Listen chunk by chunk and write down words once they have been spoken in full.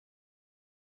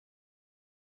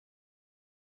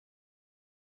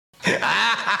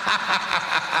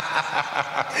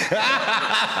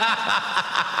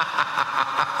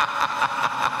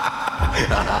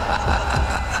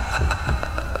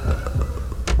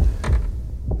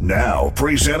Now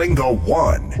presenting the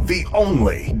one, the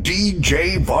only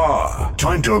DJ Va.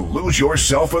 Time to lose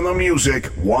yourself in the music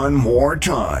one more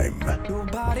time.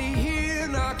 Nobody here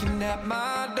knocking at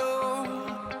my door.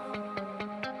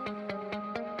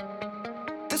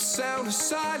 The sound of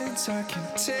silence I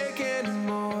can't take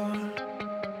anymore.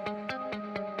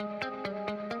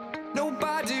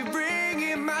 Nobody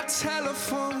ringing my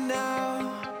telephone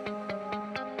now.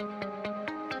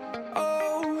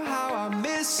 Oh, how I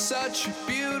miss such a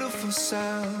beautiful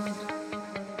sound.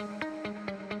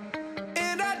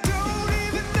 And I don't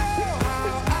even know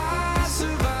how I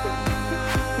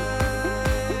survive.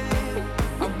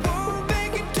 I won't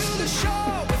make it to the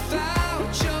shore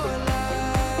without your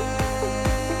light.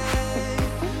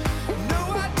 No,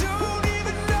 I don't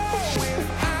even know if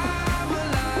I'm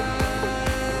alive.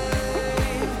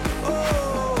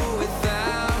 Oh,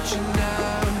 without you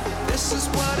now, this is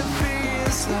what it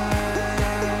feels like.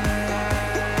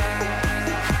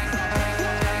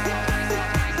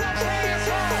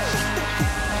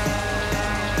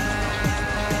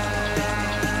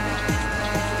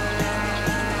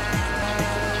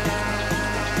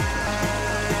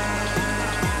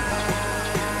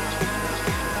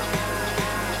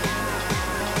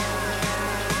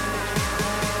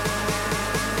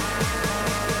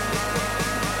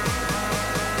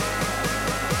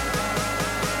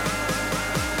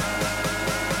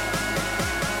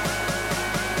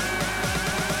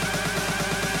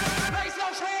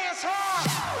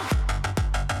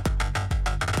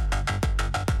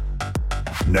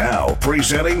 Now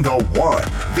presenting the one,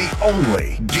 the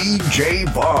only DJ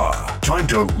Va. Time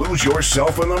to lose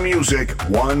yourself in the music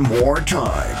one more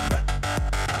time.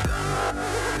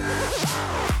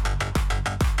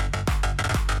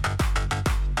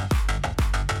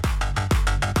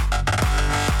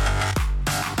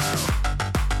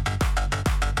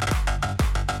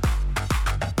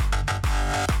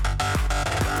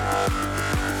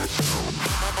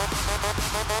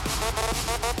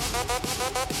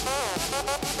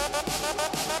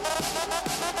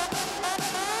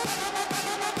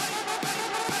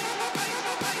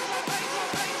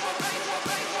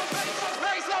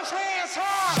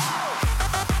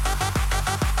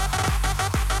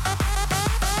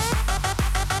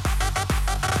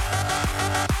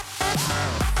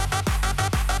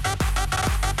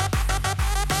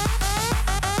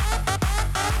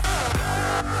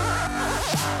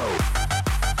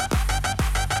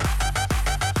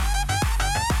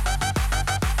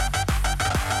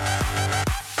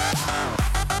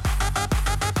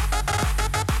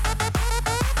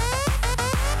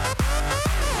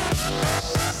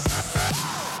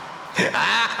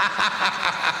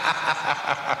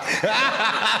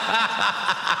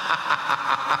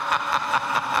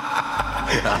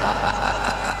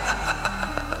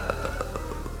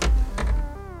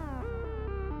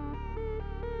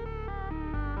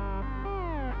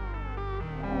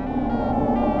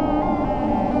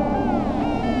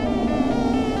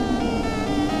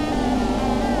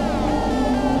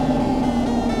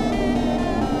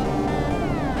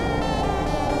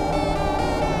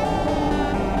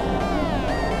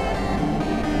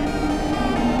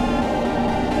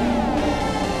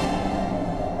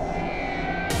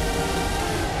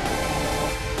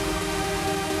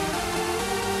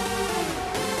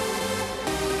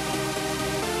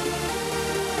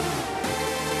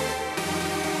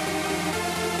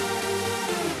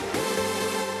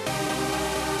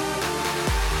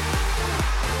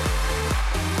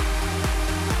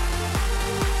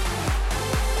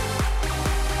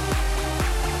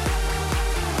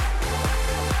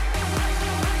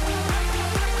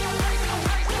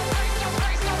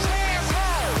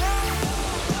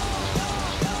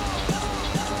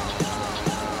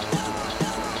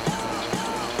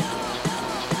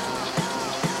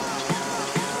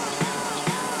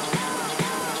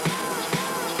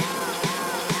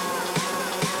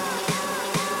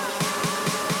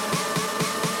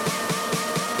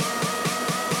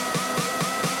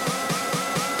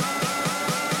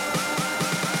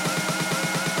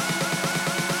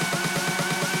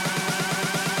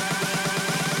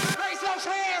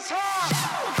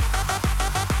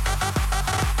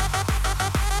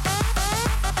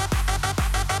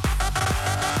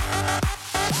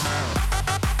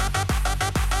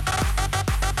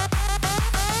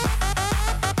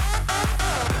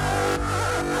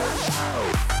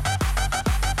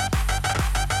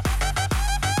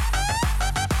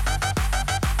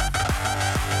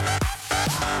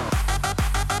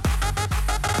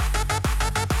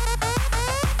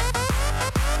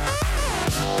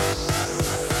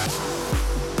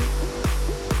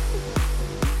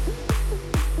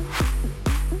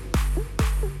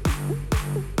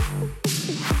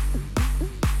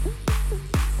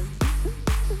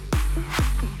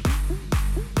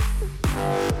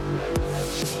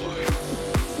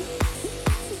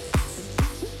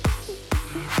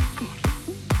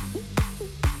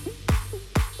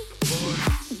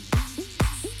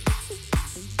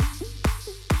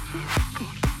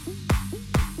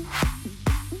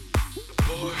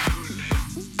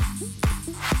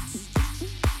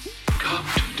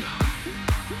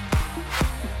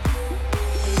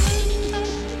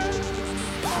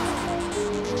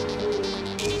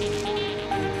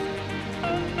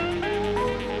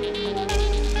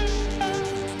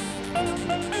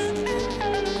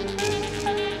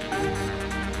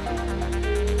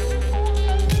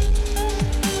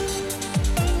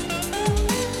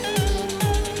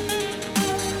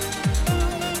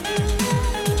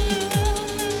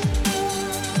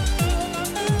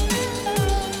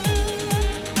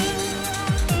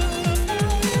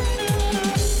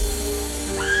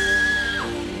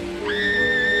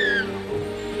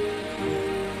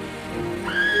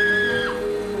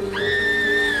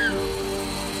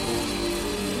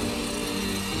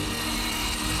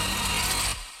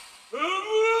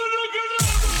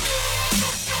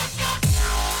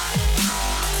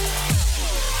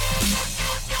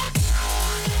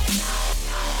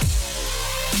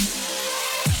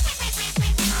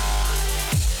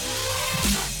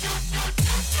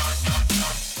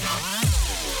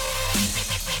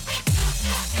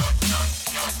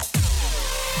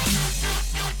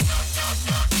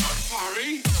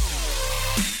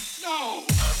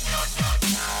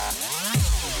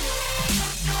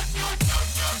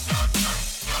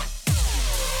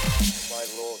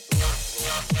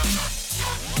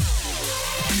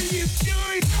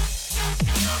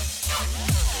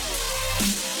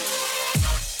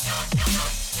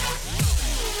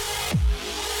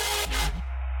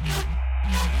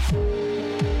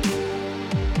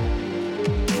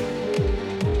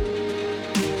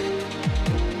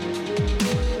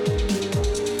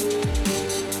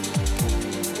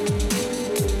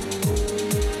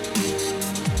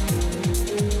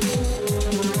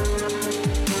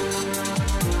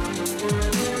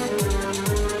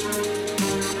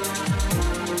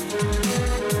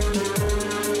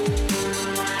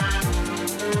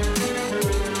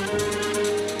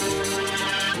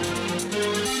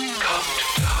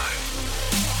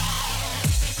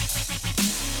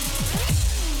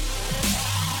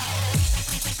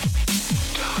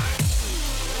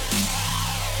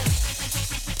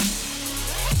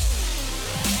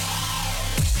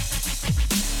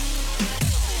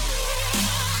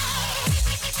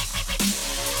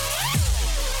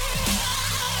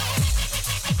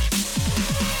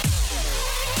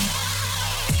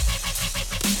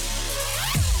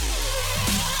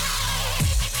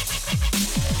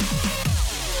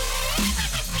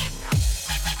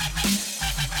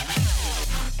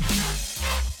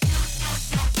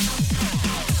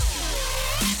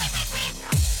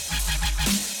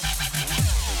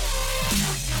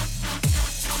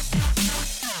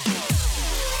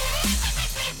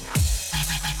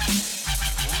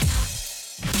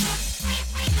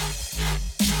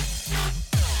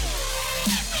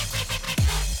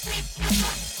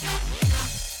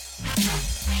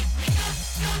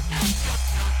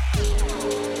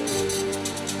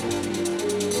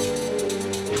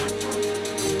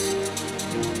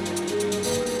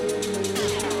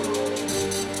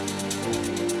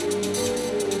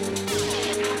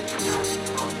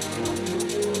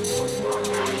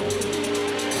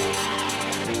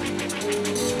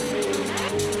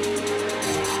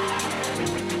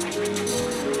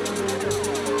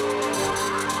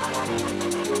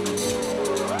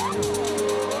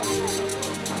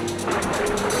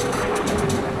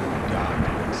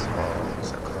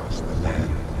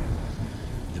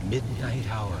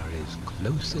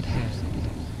 close at hand,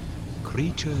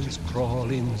 creatures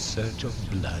crawl in search of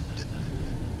blood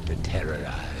to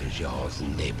terrorize your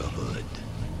neighborhood.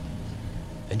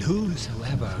 And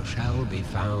whosoever shall be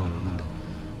found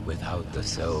without the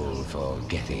soul for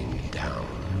getting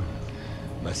down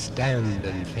must stand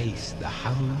and face the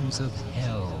hounds of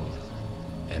hell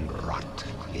and rot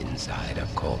inside a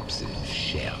corpse's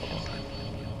shell.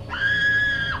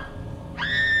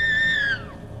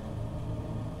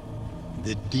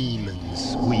 The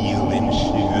demons squeal in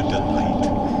sheer delight.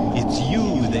 It's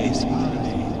you they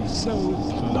spy, so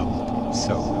plump,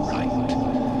 so right.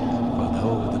 For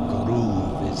though the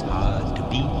groove is hard to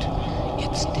beat,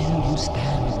 yet still you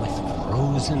stand with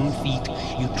frozen feet.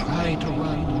 You try to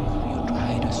run, you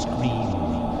try to scream,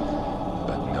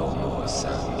 but no more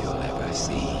sun you'll ever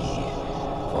see.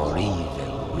 For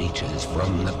evil reaches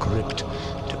from the crypt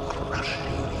to crush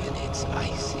you in its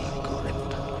icy grip.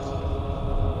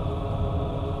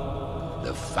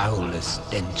 The foulest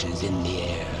stenches in the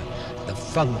air, the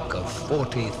funk of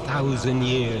 40,000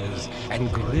 years,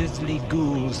 and grisly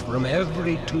ghouls from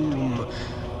every tomb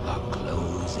are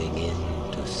closing in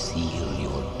to seal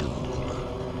your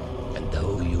doom. And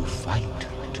though you fight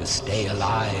to stay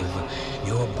alive,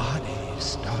 your body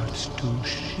starts to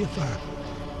shiver,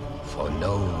 for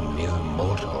no mere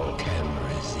mortal can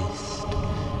resist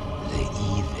the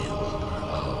evil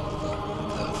of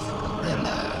the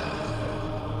thriller.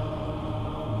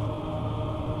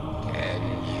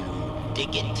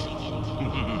 Dig it.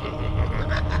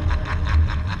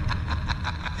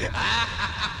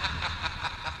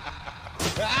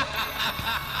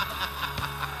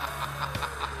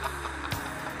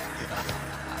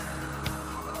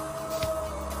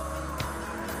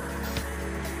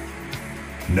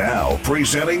 Now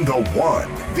presenting the one,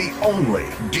 the only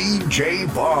DJ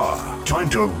Va. Time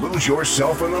to lose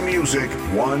yourself in the music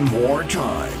one more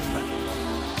time.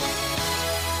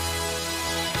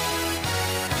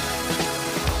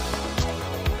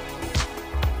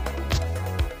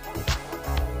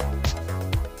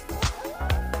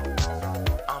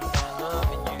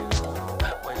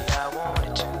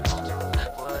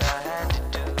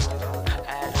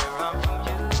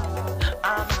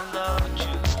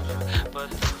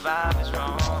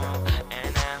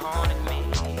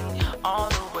 All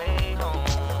the way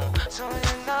home, so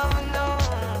you never know,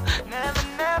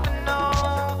 never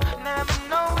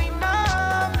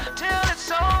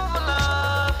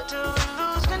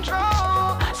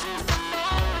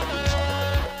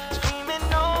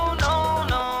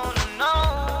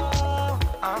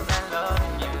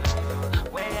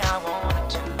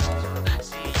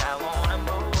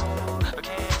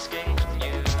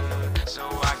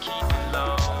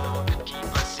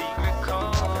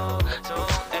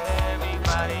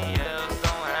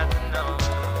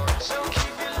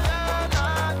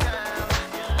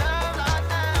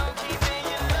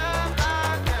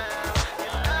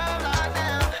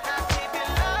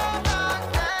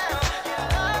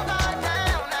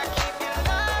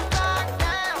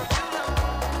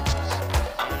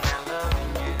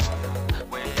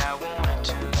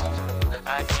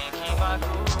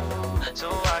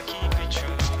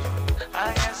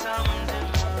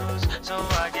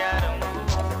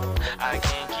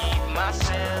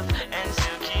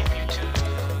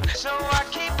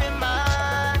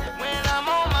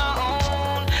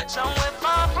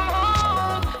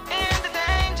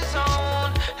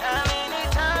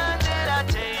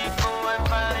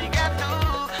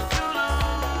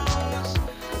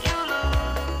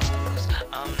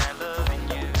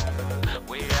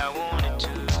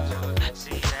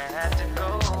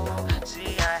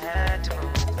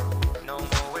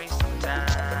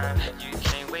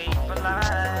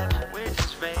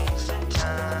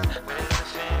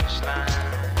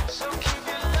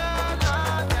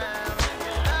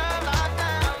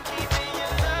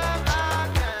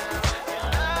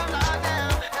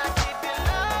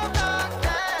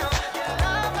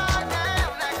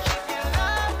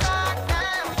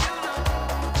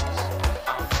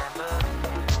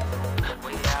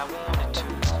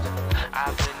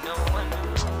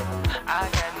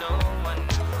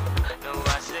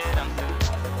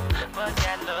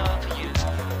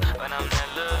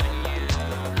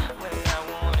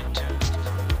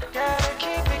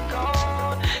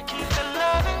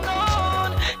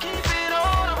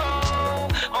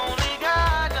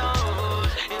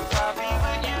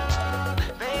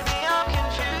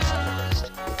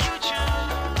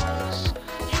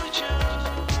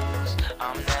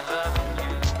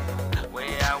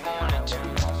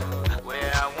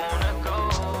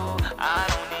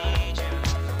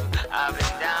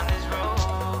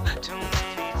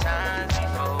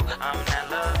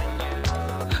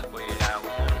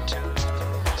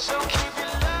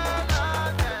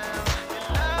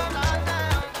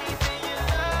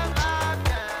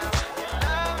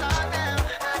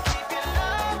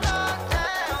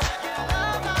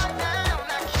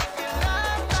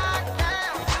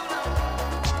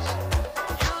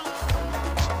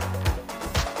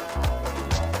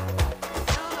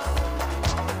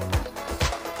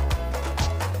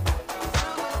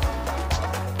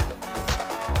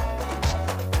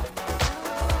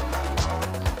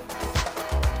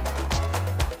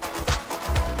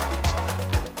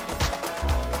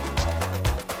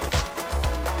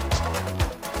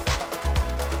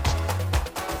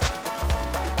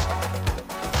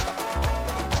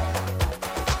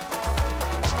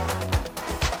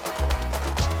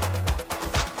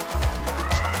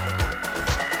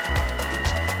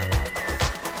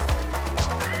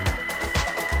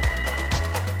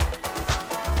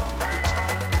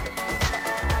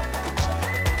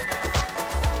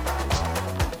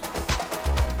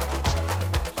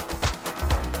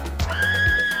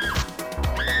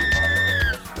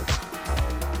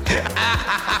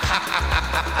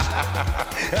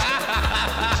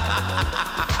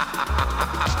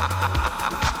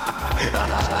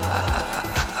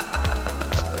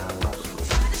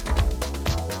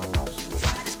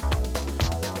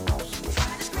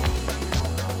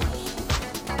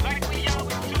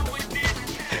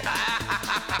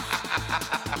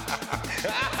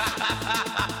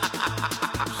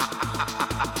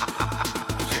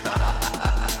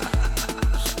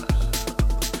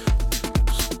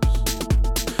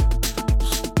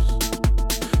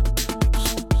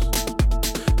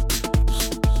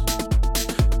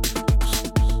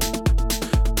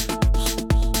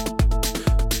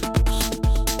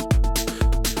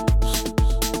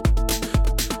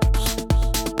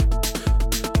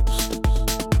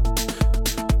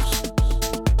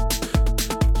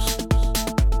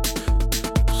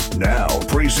Now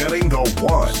presenting the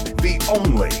one, the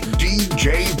only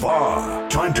DJ Ba.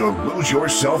 Time to lose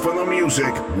yourself in the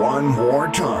music one more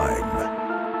time.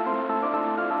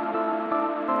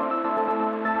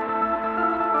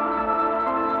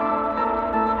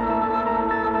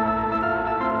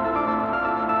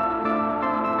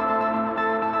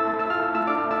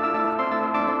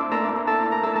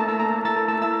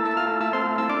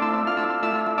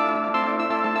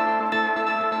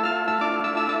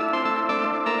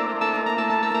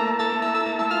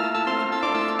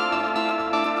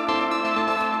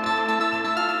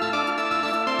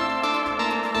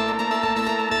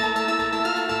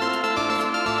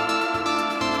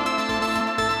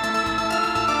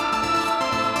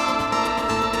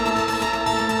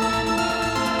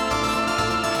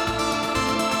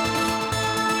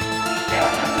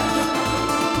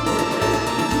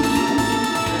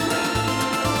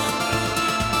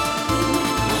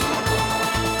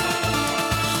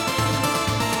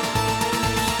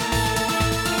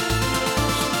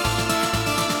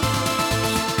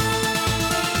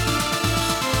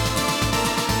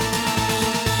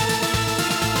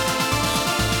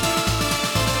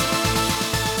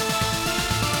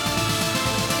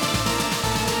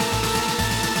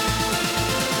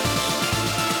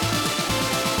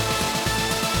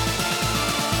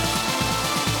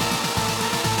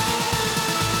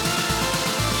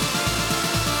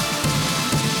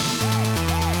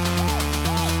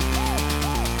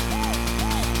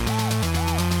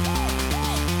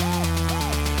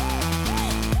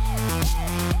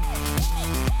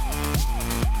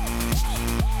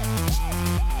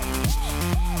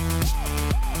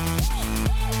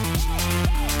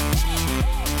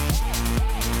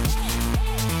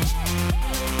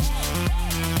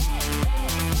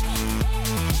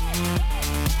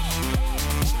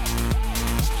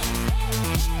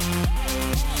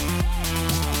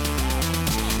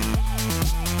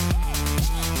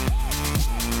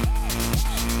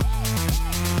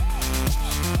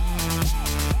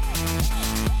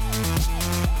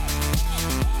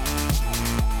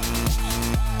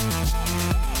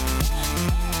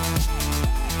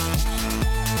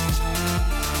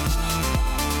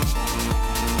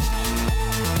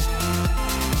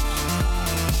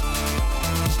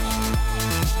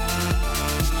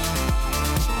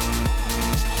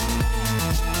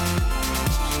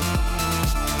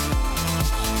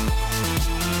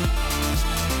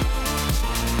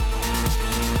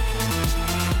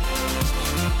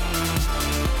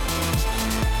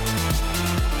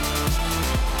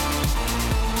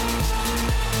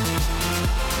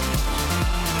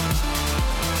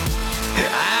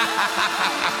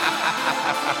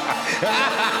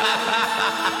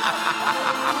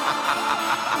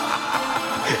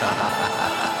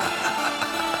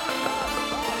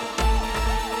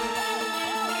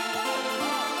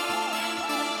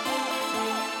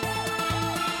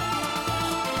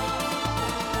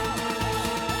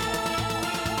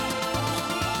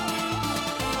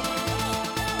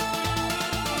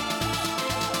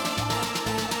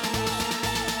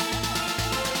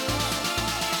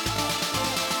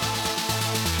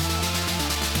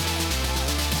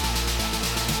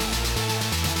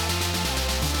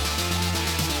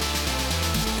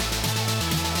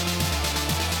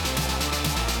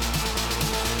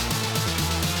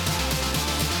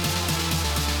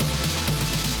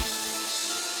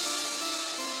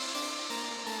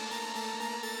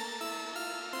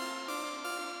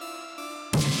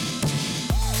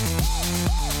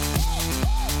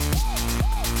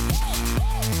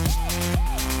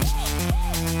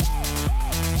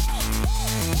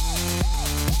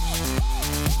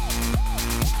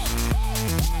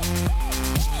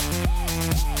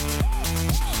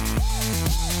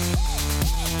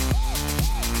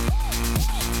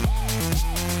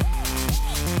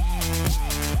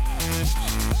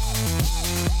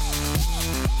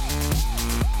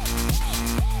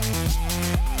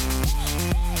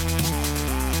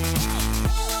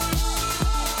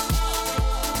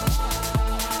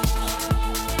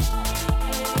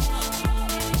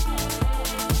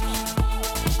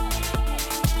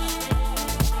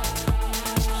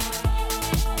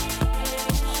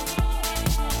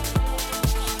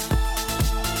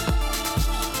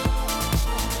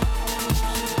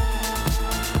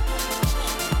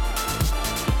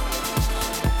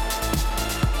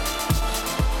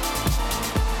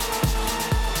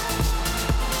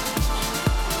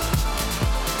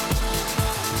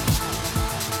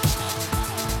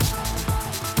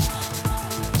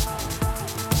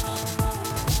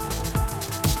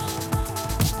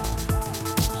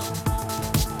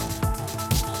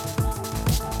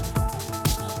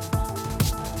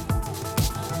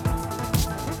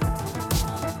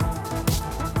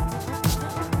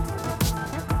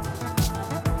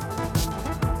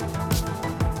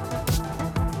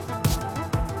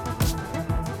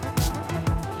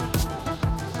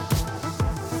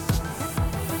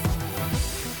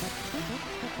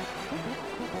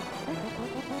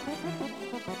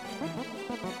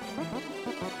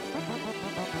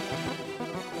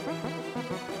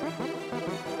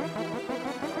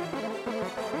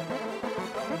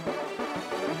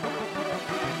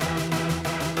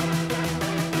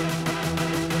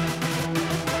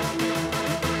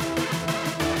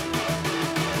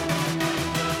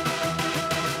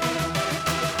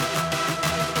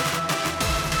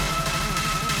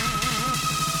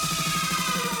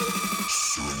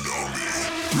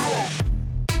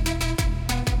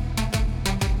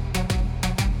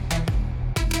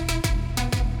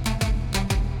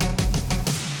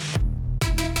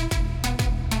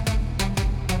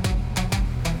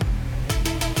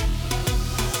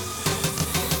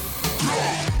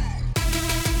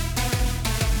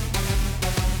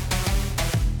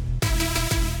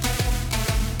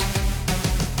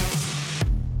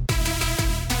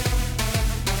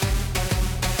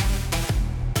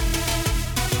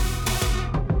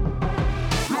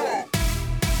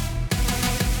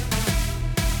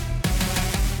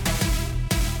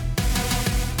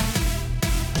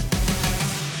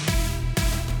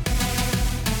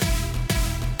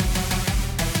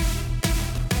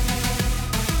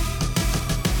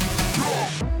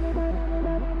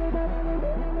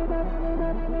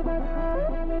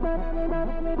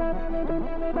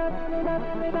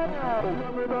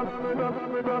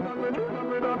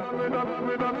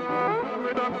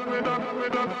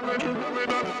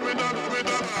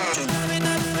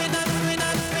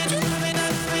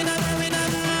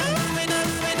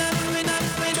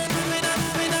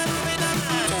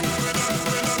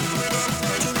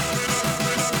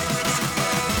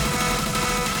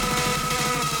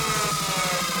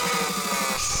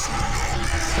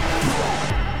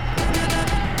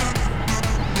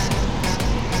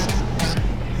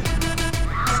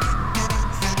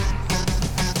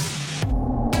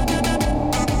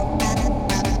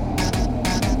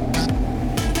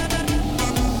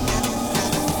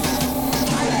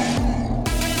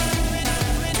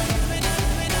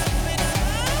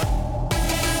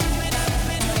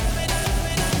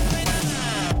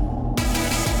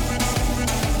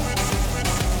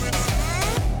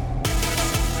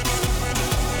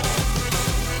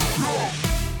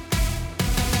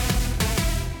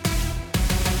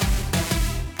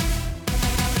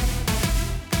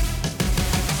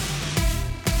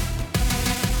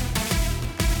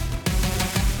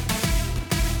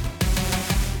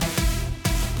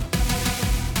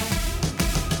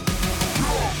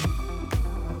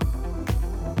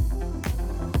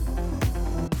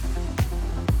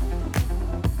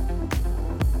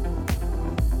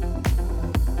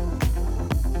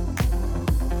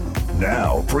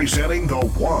 Now presenting the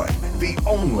one, the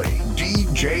only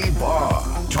DJ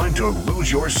Ba. Time to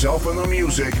lose yourself in the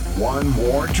music one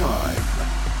more time.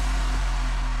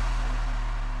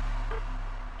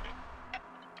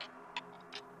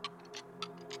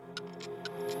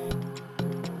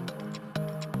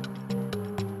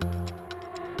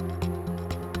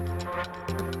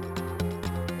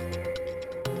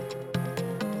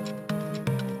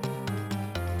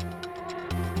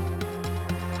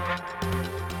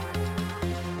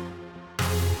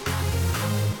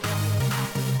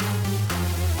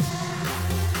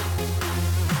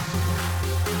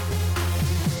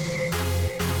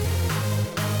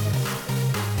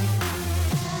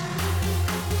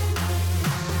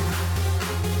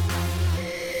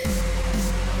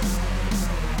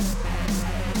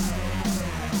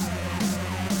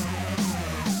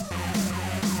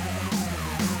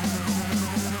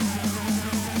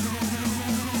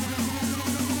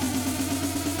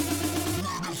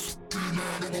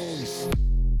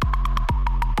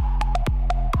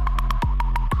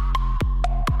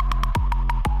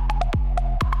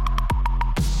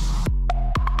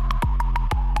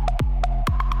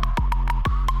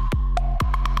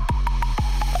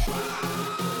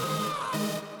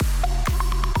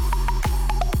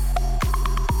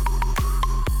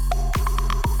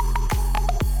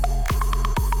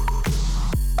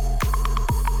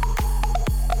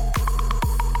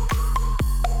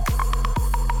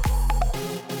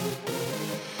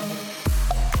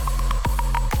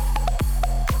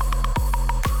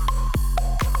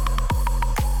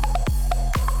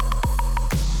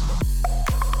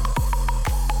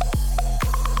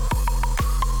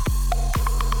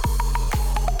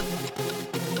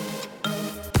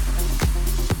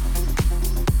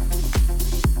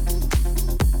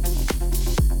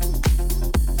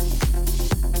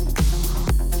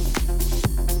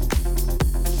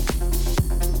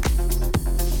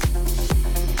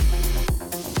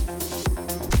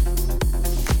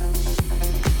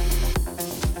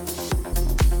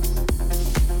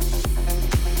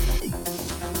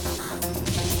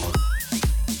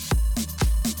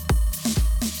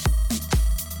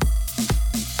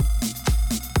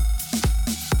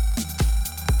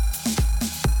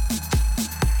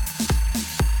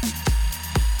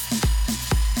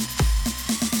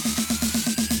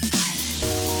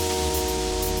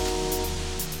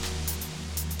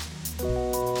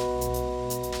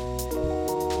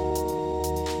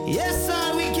 Yes,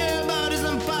 all we care about is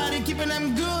them party, keeping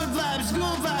them good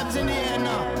vibes in the air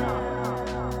now.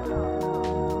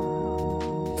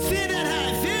 Feel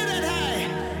that high.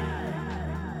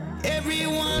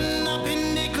 Everyone up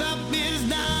in the club is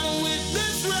down with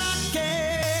this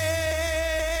rocket.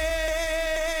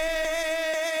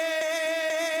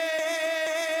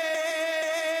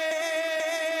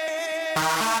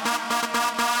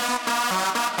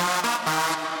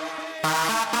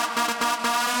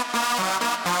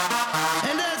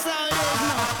 And that's how it is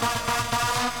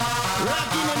now.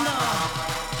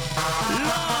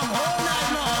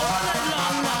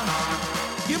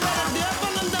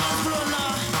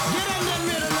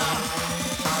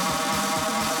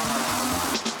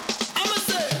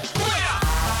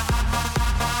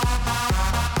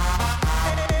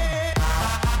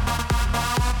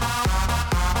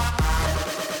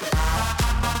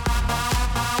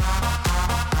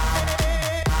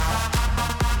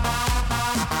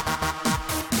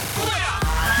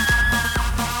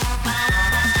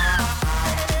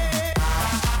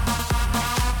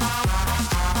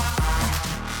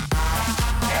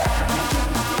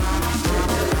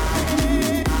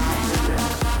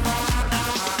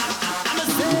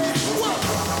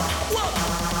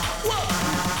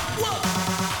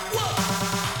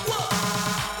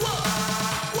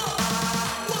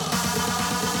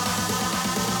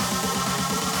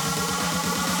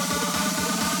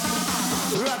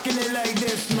 like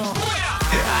this, no.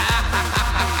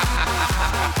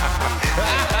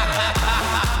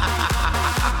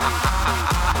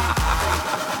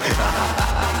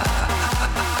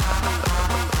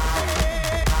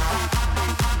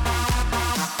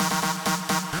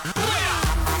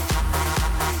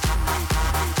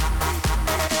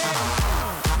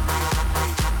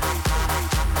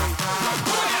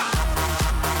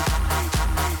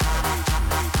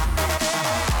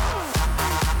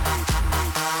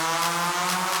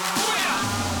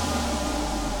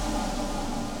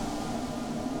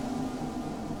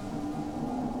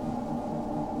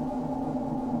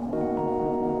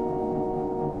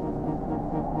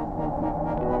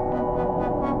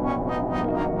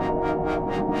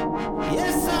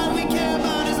 Yes, all we care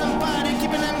about is a party,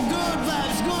 keeping them good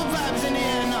vibes in the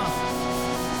air now.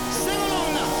 Sing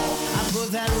along now. I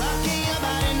put that rock in your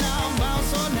body now,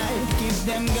 bounce all night. Keep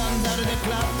them guns out of the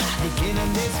club, they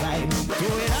killing this vibe.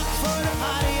 Throw it up for the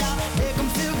party, out, make them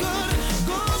feel good.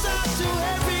 Goes out to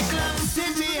every club,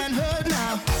 city and hood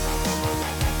now.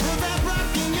 Put that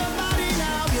rock in your body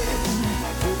now,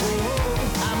 yeah. Oh, oh,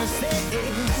 oh, I'ma say it.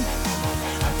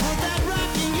 I put that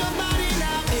rock in your body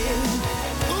now, yeah.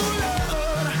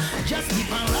 Just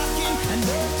keep on rocking and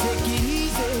don't take it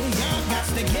easy. You got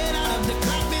to get out of the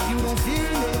club if you don't feel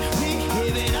it. We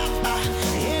give it up,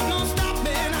 ain't no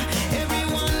stopping.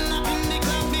 Everyone up in the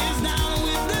club is down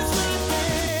with this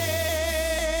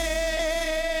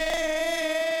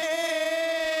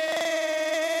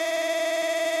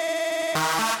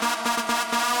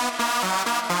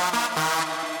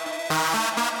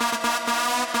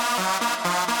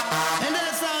and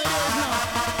that's how it is now.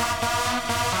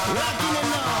 Rocking it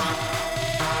now.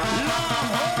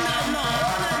 All night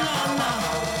long now.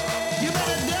 You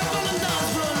better dance on the dance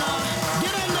floor now.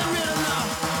 Get on the rhythm now.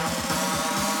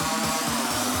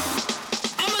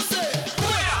 I'ma say,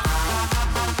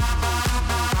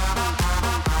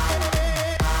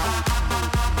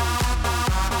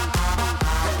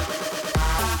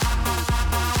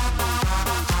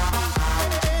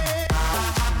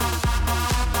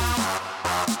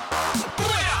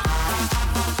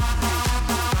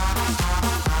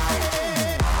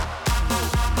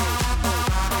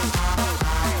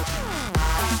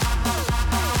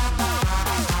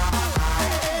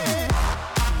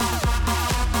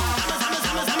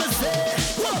 I'ma say,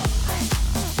 whoa.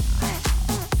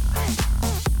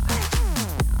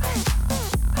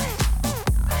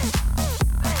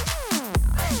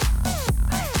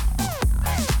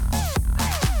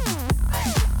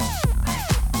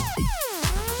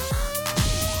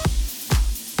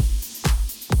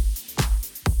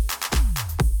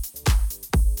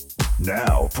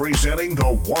 Now presenting the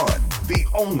one, the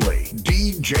only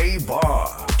DJ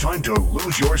Va. Time to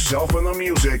lose yourself in the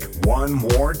music one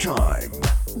more time.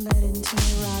 Led into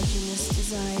erogenous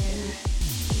desire.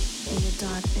 In the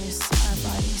darkness, our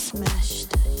bodies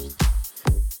meshed.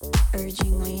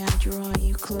 Urgingly, I draw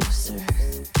you closer.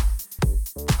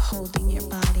 Holding your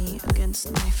body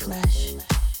against my flesh.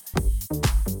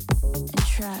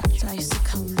 Entrapped, I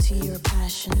succumb to your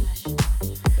passion.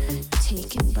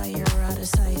 Taken by your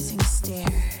eroticizing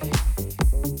stare.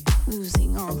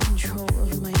 Losing all control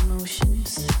of my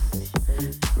emotions.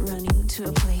 Running to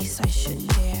a place I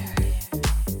shouldn't dare.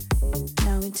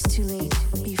 Now it's too late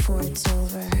before it's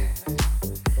over.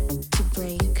 To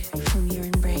break from your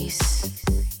embrace.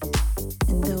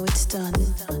 And though it's done,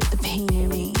 the pain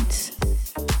remains.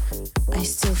 I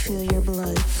still feel your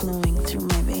blood flowing through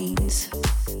my veins.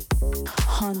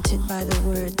 Haunted by the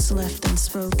words left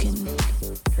unspoken,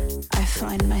 I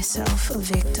find myself a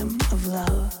victim of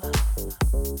love.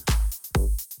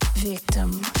 Victim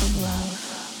of love.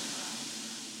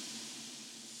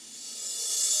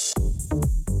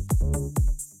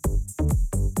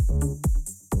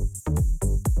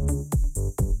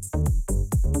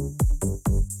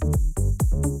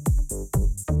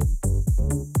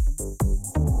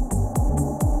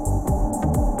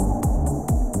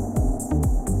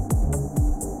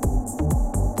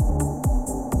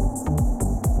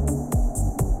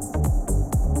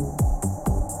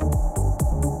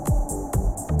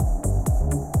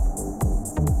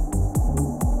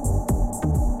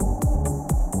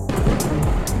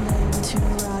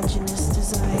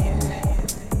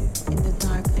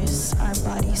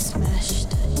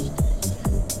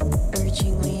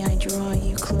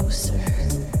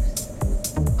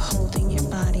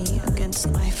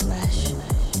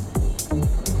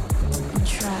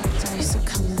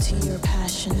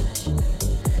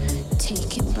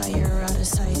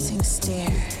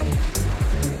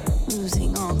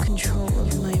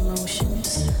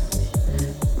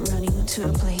 to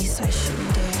a place I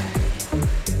shouldn't dare.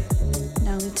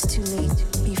 Now it's too late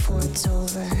before it's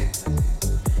over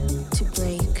to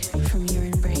break from your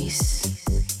embrace.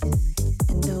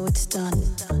 And though it's done,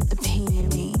 the pain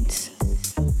remains.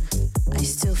 I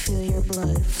still feel your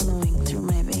blood flowing through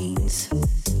my veins.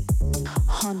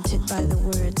 Haunted by the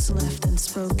words left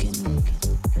unspoken,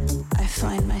 I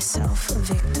find myself a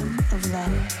victim of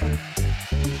love.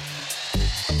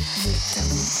 Victim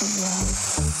of love.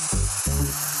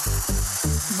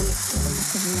 Victim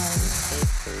of love.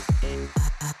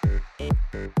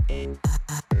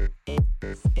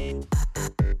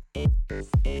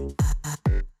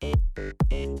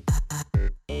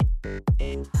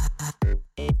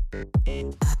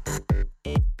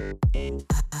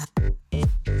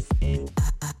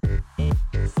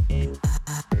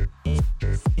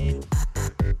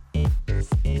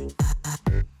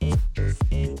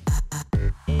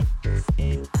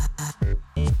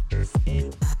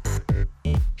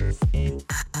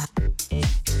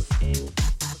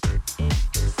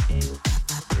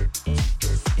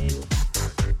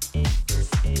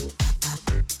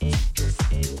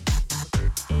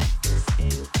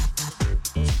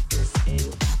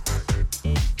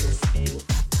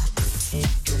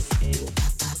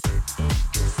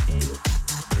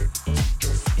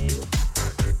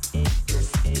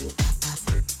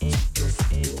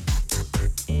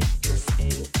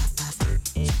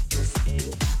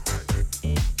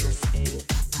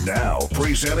 Now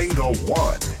presenting the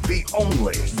one, the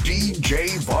only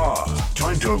DJ Va.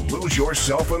 Time to lose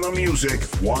yourself in the music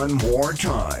one more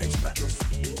time.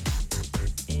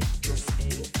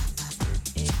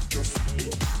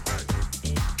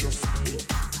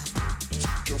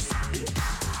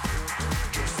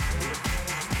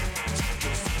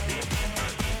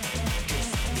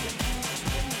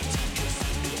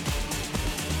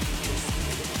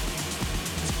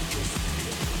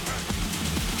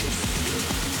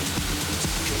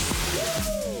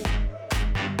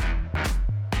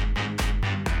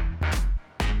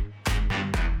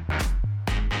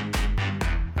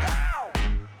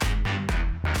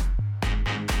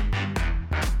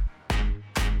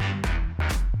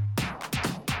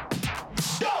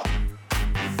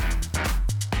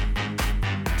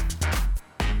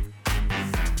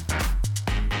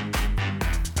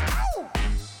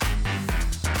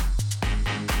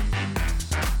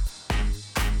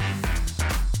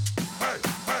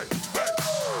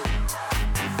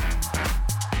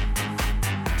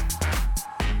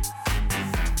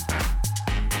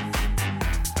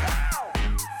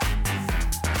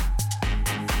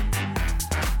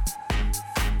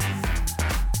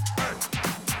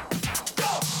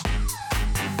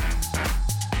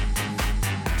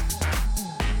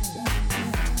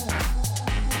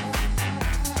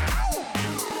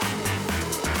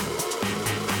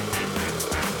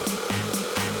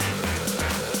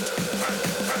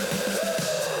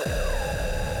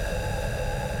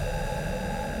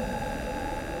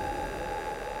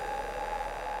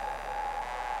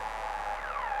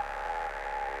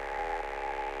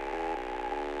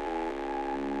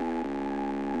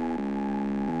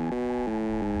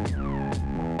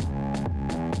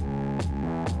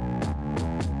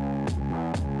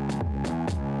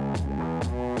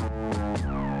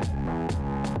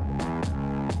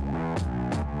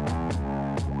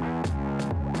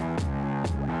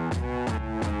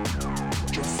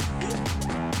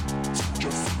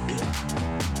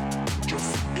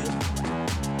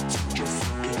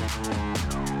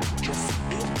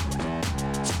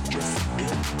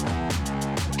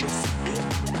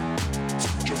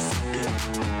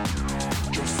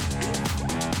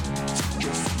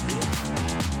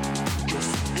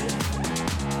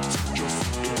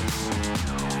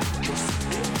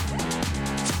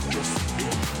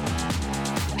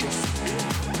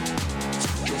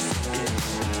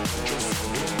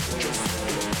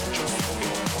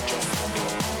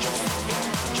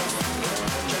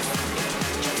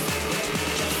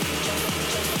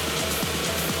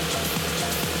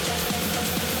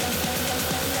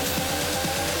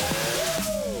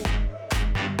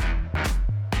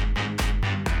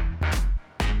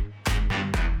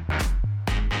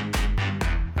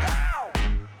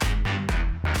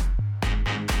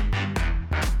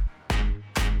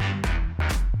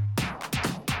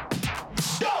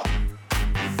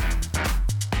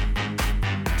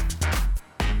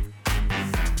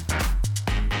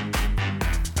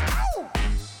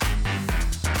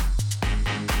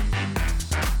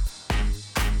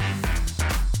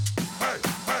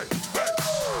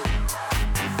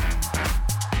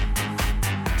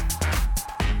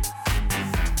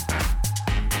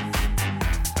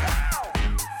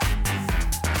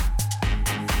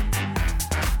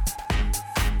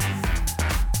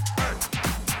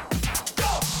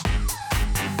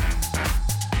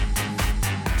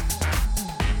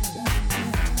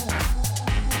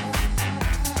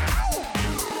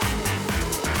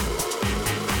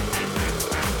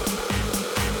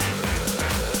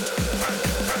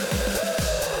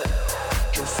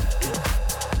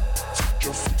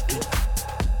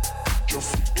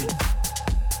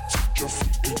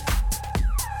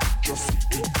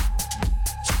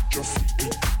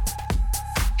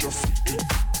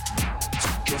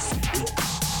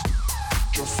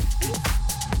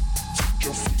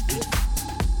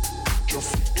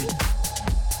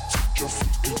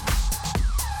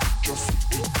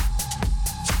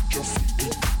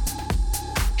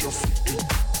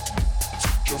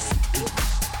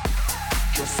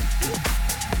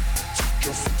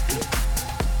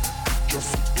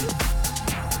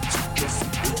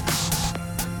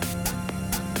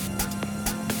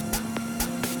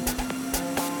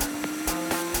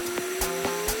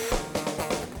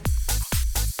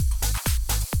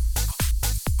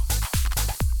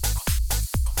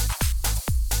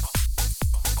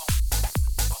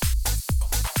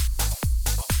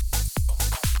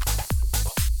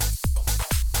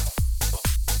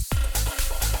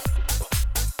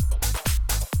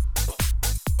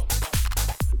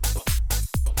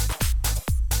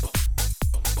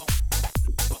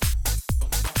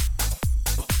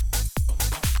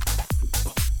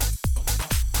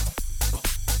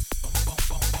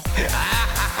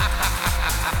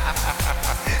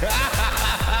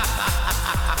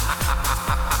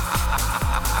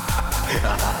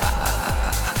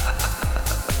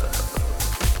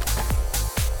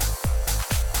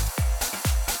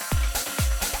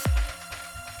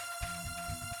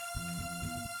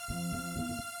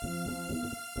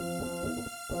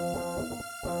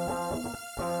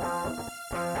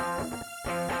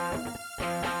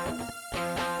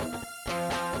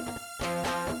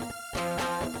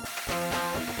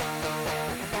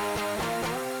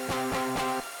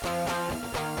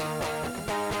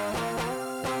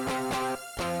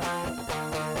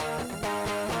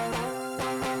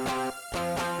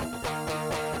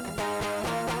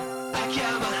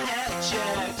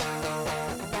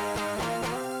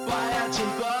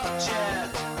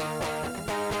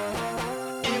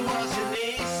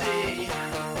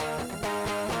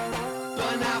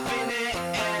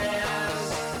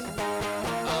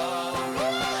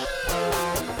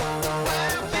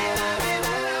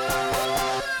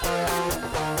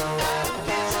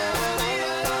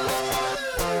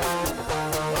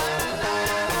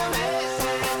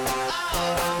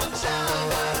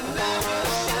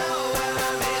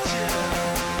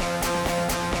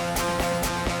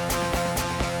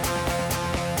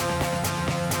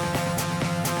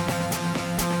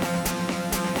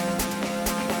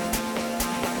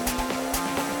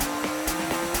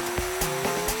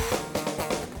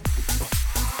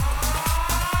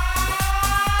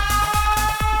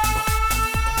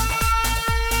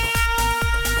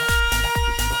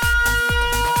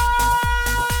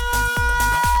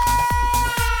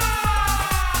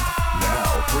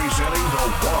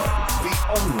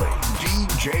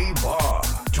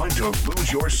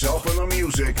 yourself in the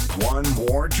music one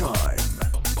more time.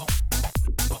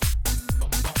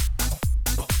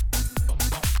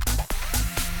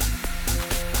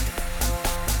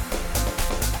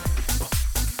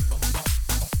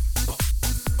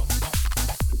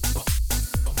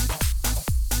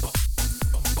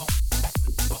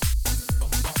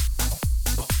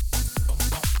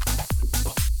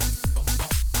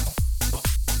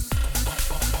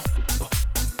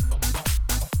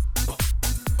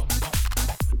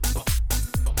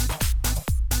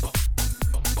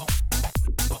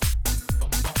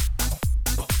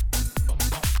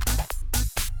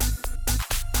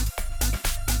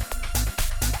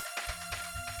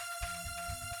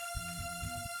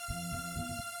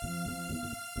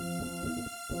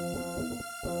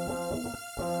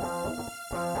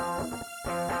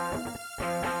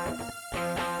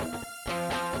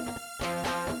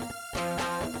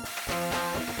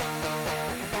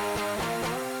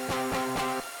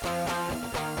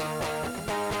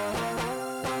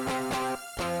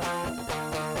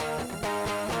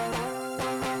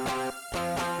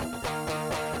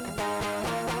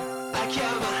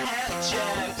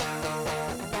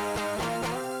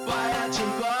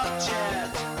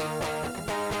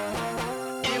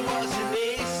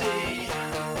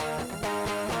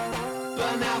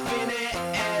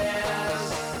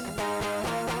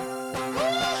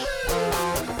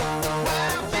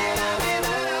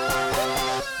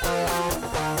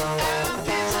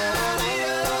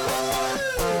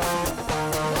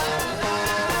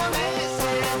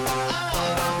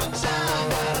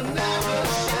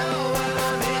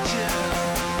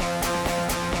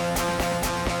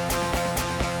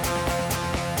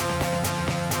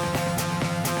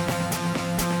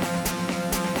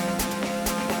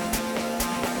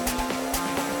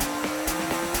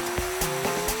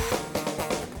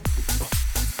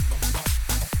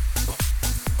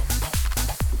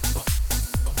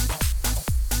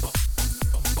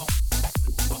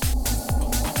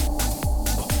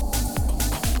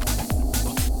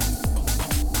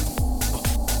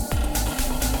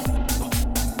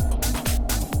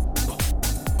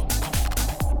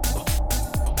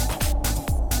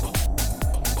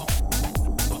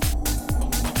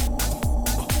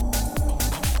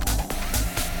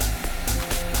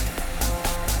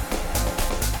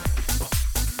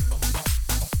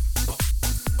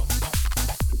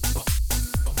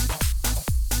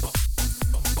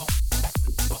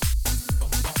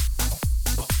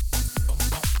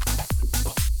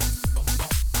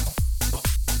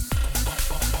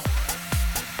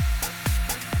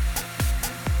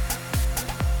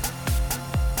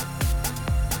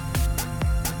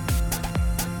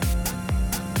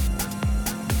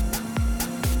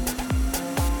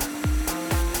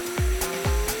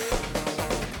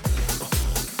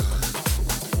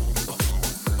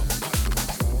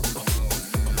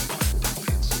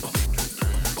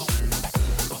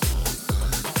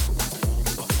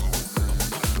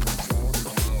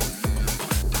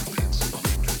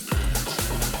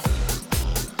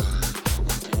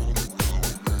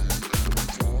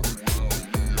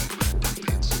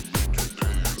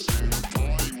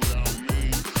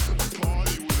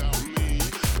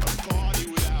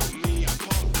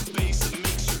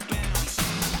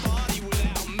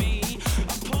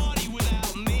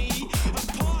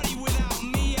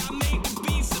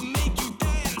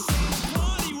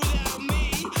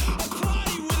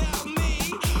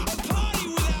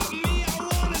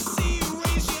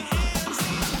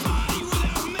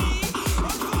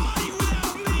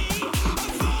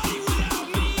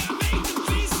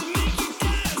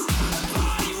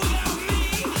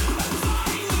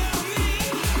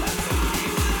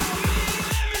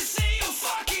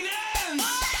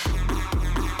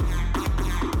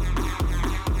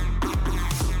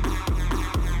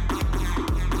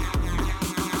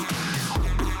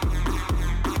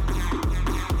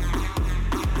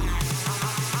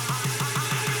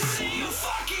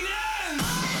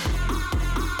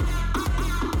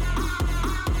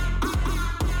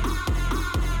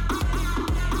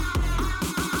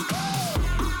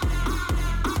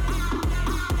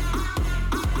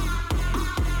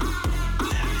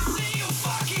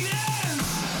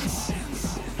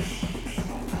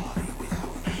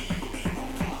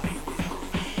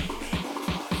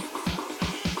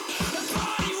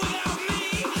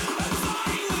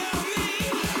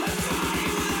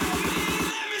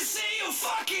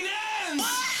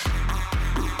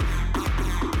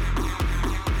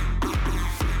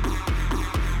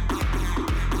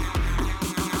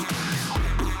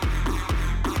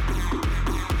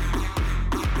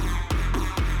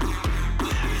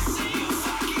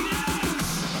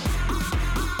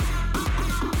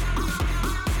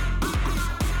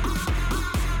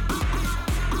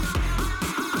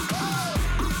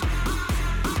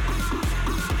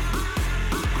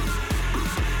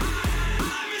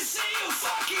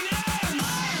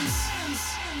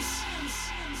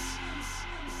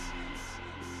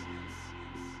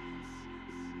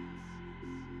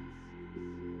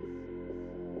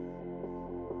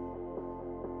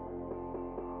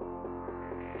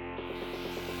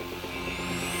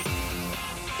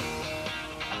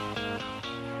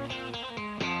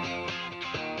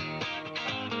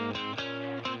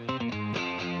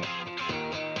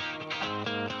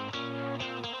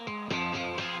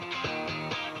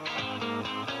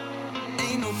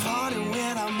 Ain't no party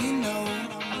without me, no.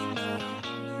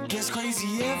 Gets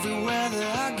crazy everywhere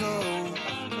that I go.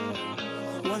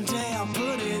 One day I'll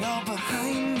put it all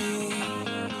behind me,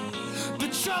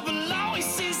 but trouble always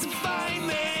seems to find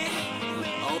me.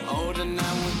 Oh,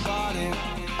 tonight we party.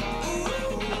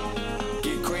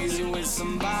 Get crazy with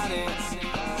somebody.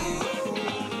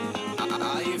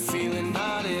 Are you feeling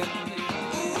naughty?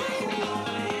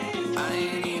 I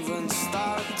ain't even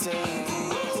started.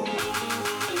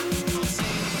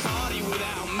 Party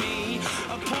without me,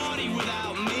 a party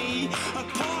without me, a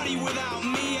party without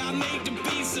me. I make the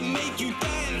beats that make you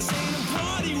dance. Ain't a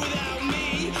party without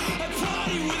me, a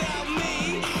party without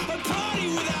me, a party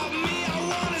without me. I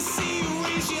wanna see you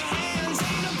raise your hands.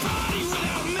 Ain't a party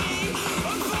without me, a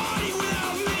party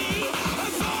without me, a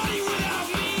party without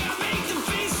me. I make the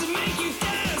beats that make you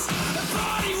dance. A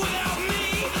party without me,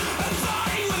 a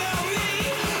party without me,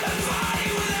 a party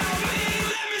without me.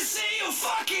 Let me see your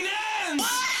fucking hands.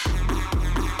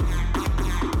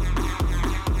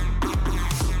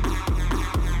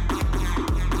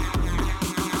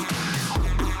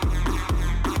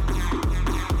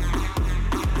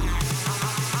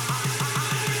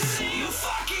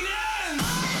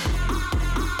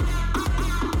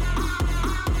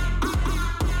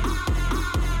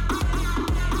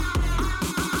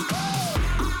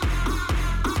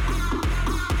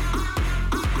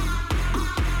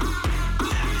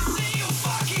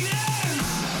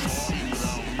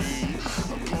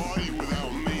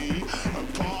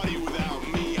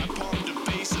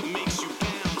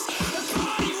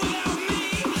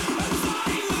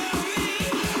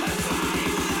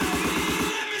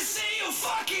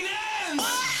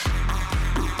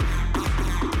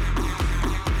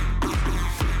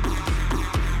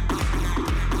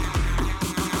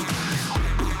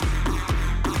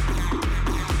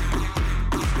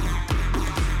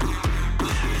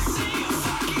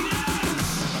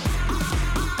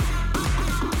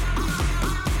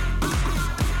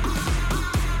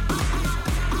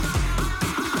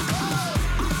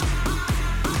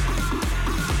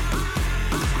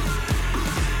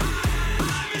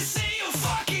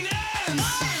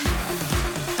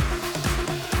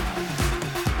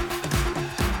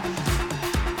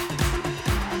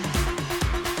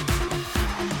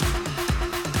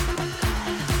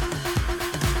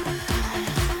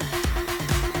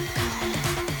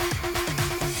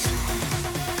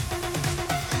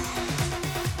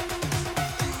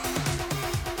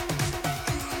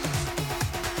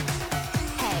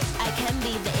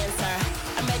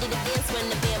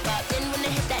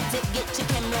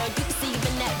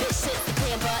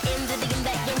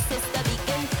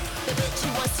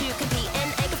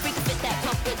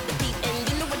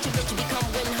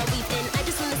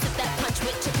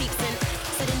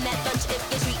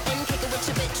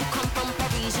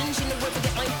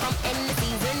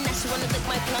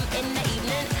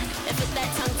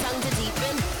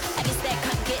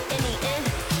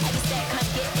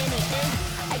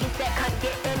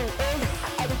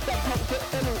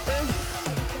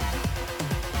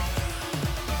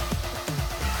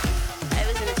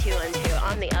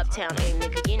 Uptown, hey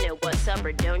nigga, you know what's up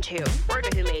or don't you? Word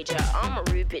of who made ya? I'm a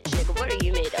rude bitch nigga, what are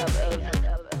you made up of?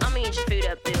 I'ma eat your food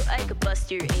up, boo, I could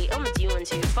bust your eight, I'ma do one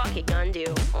too, fuck it, gun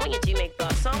do. When you do make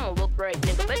bucks, I'ma look right,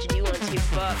 nigga, bet you do want to,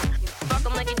 fuck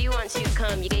em like you do want to,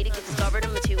 come, you gated, get discovered,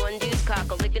 I'm a 2-1 deuce, cock,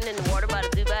 a lickin' in the water by the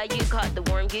blue bayou, caught the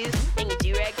warm goose, and you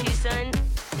do rag too, son?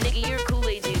 Nigga, you're a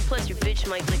Kool-Aid dude, plus your bitch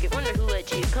might lick it, wonder who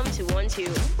let you come to 1-2,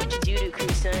 what you do to crew,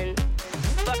 son?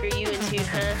 Fuck are you into,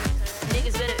 huh?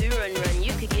 Niggas better run,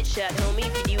 you could get shot, homie,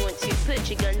 if you do want to. Put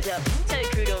your guns up, tell your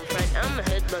crew don't front. I'm a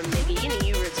hoodlum, nigga, you know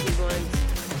you were 2-1s.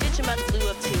 Bitch, I'm about to blue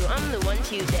up too, I'm the one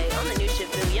Tuesday. I'm the new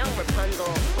ship, boo, young Rapunzel.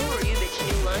 Who are you, bitch,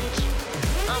 new lunch?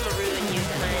 I'ma ruin you,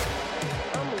 cunt.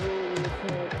 I'ma ruin you,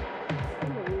 cunt.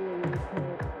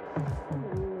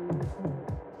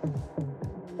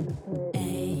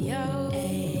 Ayo,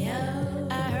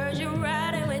 I heard you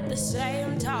riding with the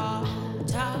same tall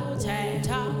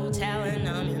talent.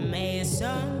 I'm your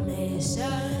mason,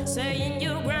 saying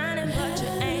you grinding, but you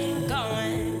ain't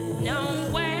going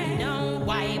nowhere. No,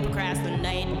 why you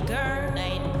procrastinating, girl?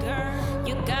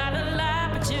 You got a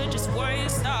lot, but you just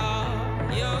waste all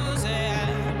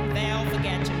yourself. They'll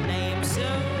forget your name soon,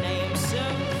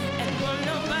 and won't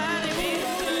nobody be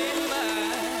doing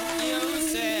but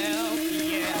yourself.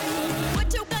 Yeah.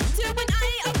 What you got to when I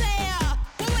ain't up there?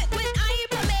 When I ain't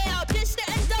prepared, just to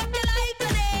end up your life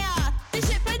there. This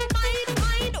shit with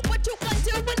mind. What you got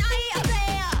to when I ain't up there?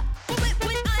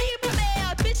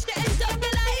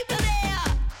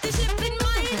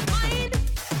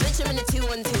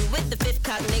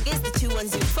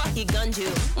 your gun to.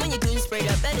 When your goon sprayed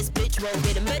up, bet this bitch won't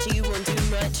get him. Bet you won't do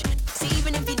much. See,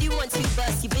 even if you do want to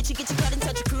bust, you bitch, you get your cut and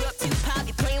touch your crew up too. Pop,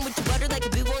 you playing with your butter like a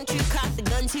boo, won't you cock the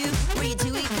gun too? Where you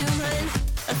two eat doom, hun?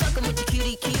 I'm fucking with your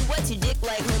cutie cue. What's your dick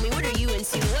like, homie? What are you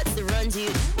into? What's the run,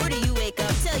 dude? Where do you wake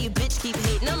up? Tell you bitch keep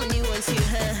hating. I'm a new one too,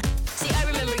 huh? See, I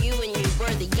remember you when you were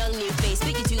the young new face.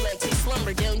 But you do like to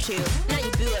slumber, don't you? Now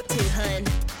you boo up too, hun.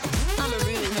 I'ma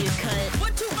ruin you, cunt.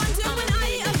 What you gonna do when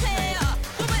I appear?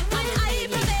 When I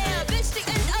prepare? Bitch, the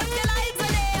end of your life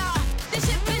are there. This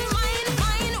shit been mine.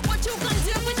 What you gonna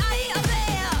do when I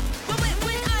appear?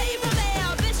 When I prepare?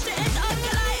 Bitch, the end of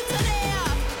your life are there.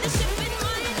 This shit been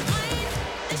mine.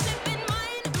 This shit been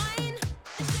mine.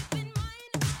 This shit been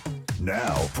mine.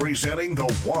 Now presenting the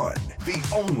one, the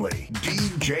only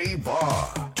DJ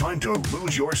Va. Time to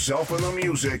lose yourself in the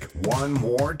music one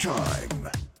more time.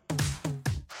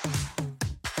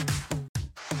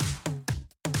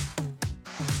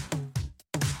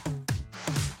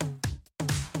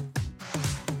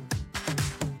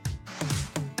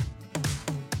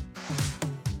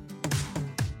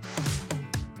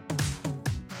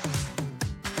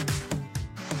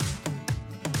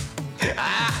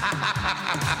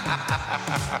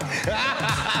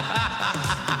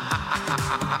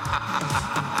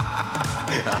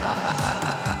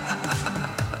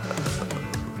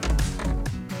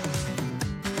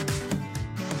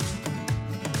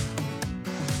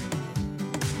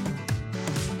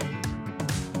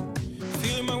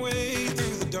 Feeling my way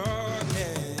through the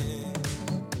darkness,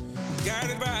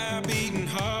 guided by a beating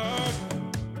heart.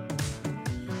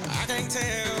 I can't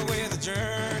tell where the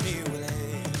journey will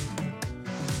end,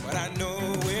 but I know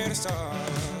where to start.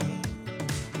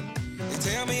 They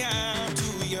tell me I'm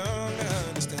too young to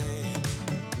understand.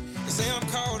 They say I'm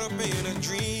caught up in a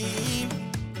dream.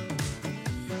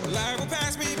 Well, life will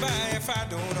pass me by if I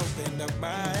don't open up my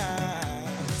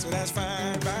eyes, so that's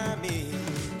fine by me.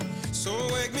 So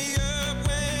wake me up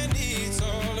when it's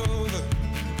all over,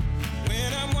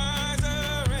 when I'm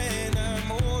wiser and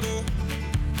I'm older.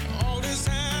 All this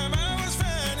time I was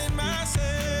finding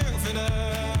myself and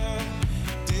I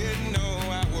didn't know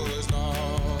I was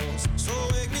lost. So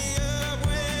wake me up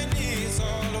when it's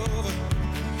all over,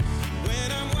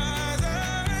 when I'm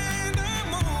wiser and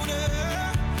I'm older.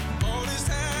 All this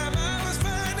time I was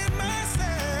finding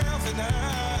myself and I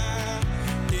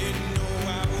didn't know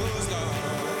I was lost.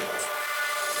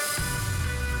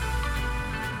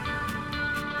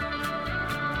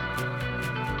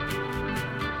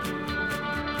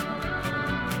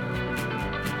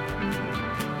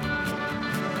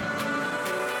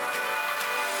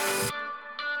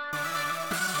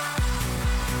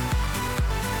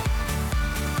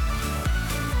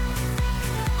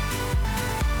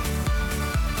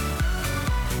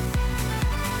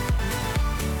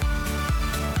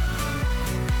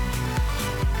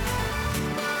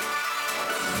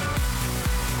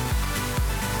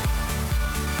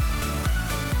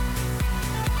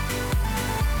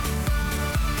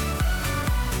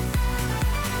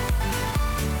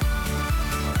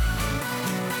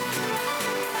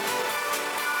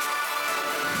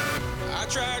 I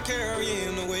tried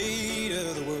carrying the weight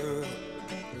of the world,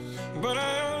 but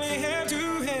I only have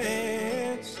two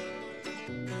hands.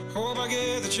 Hope I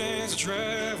get the chance to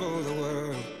travel the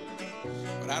world,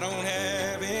 but I don't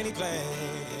have any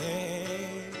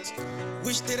plans.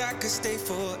 Wish that I could stay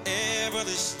forever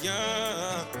this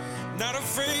young, not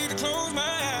afraid to close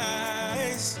my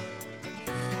eyes.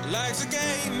 Life's a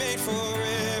game made for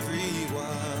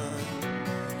everyone,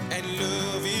 and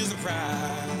love is the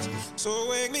prize. So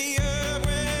wake me up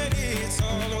when it's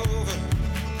all over,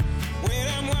 when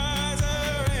I'm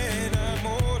wiser and I'm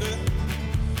older.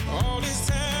 All this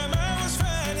time I was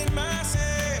finding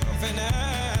myself and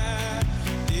I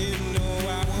didn't know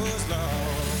I was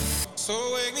lost. So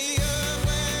wake me up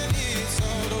when it's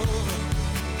all over,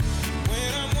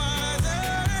 when I'm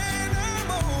wiser and I'm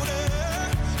older.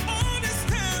 All this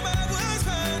time I was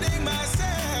finding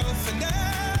myself and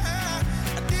I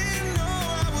didn't know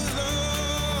I was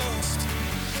lost.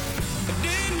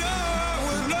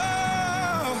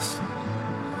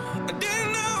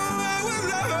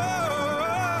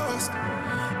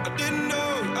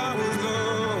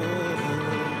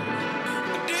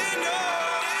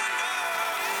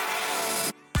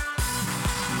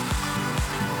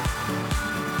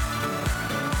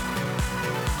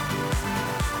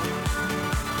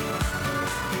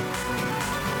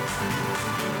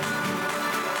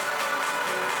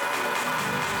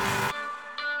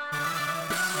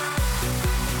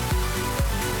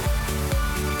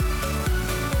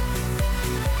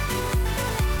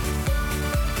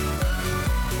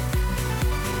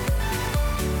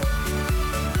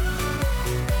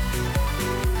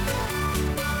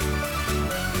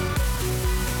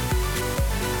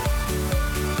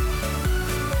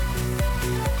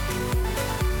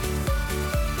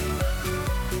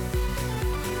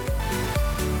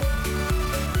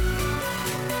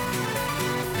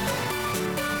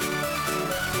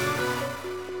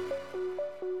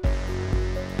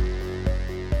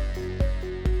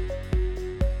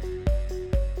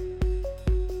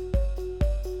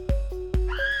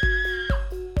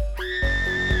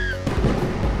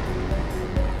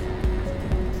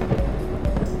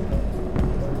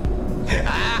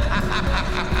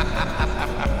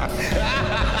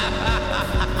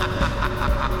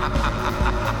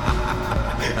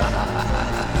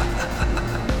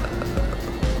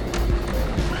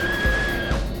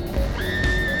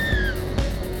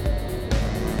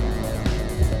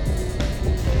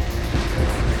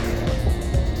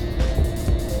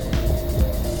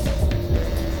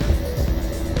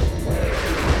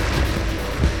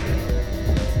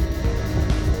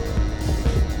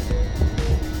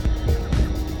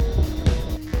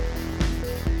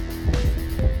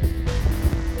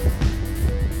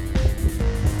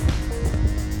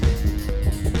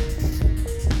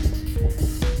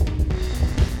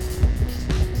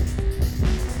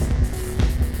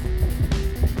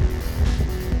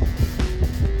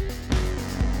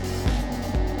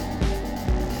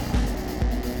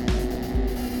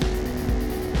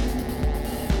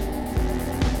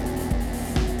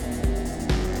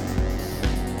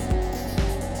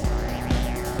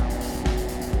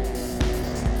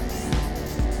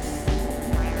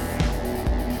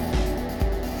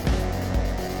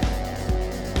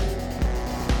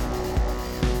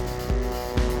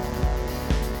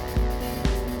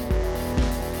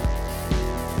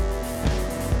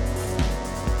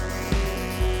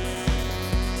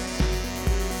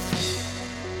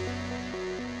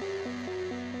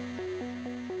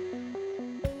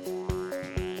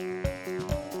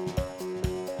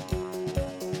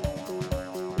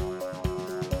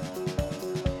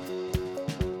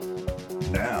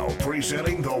 Now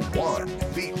presenting the one,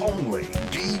 the only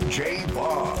DJ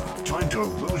Bob. Time to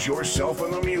lose yourself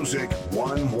in the music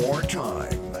one more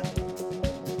time.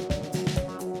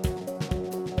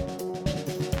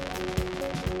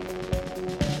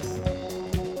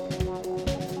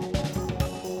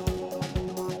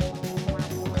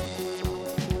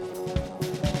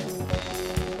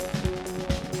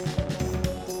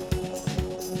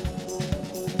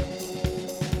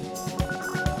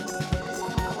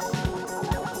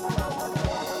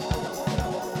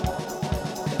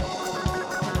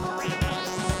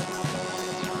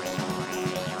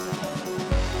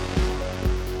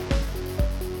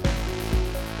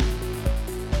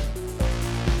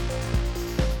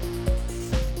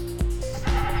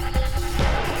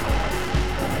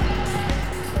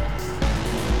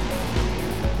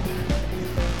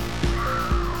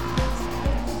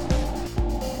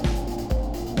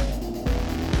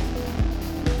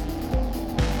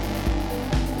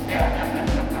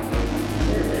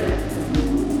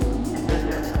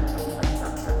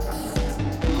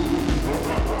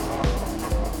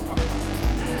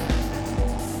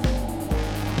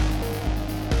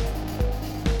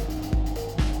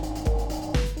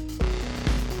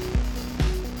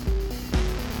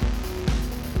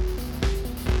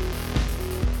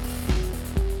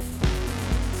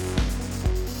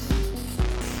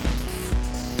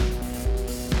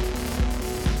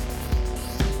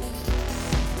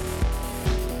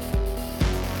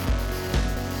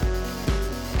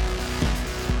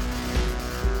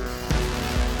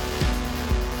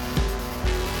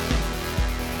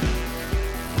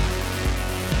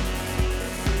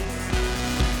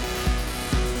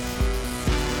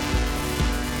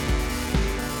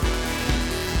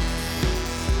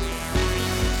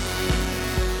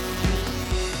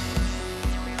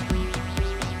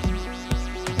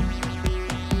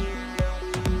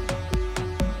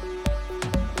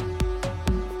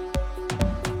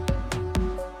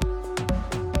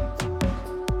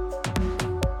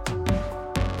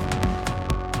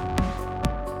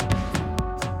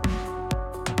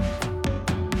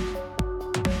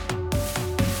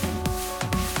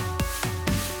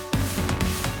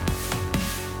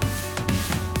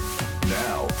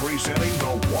 Presenting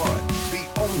the one, the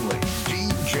only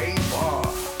DJ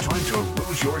Bob. Time to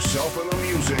lose yourself in the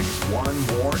music one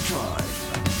more time.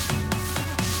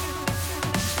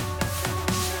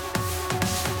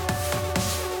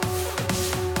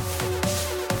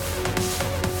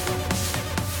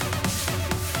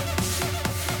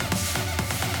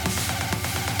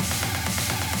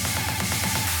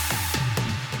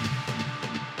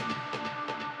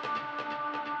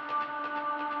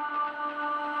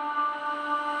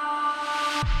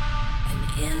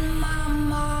 In my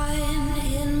mind,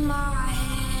 in my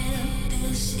head,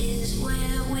 this is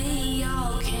where we are.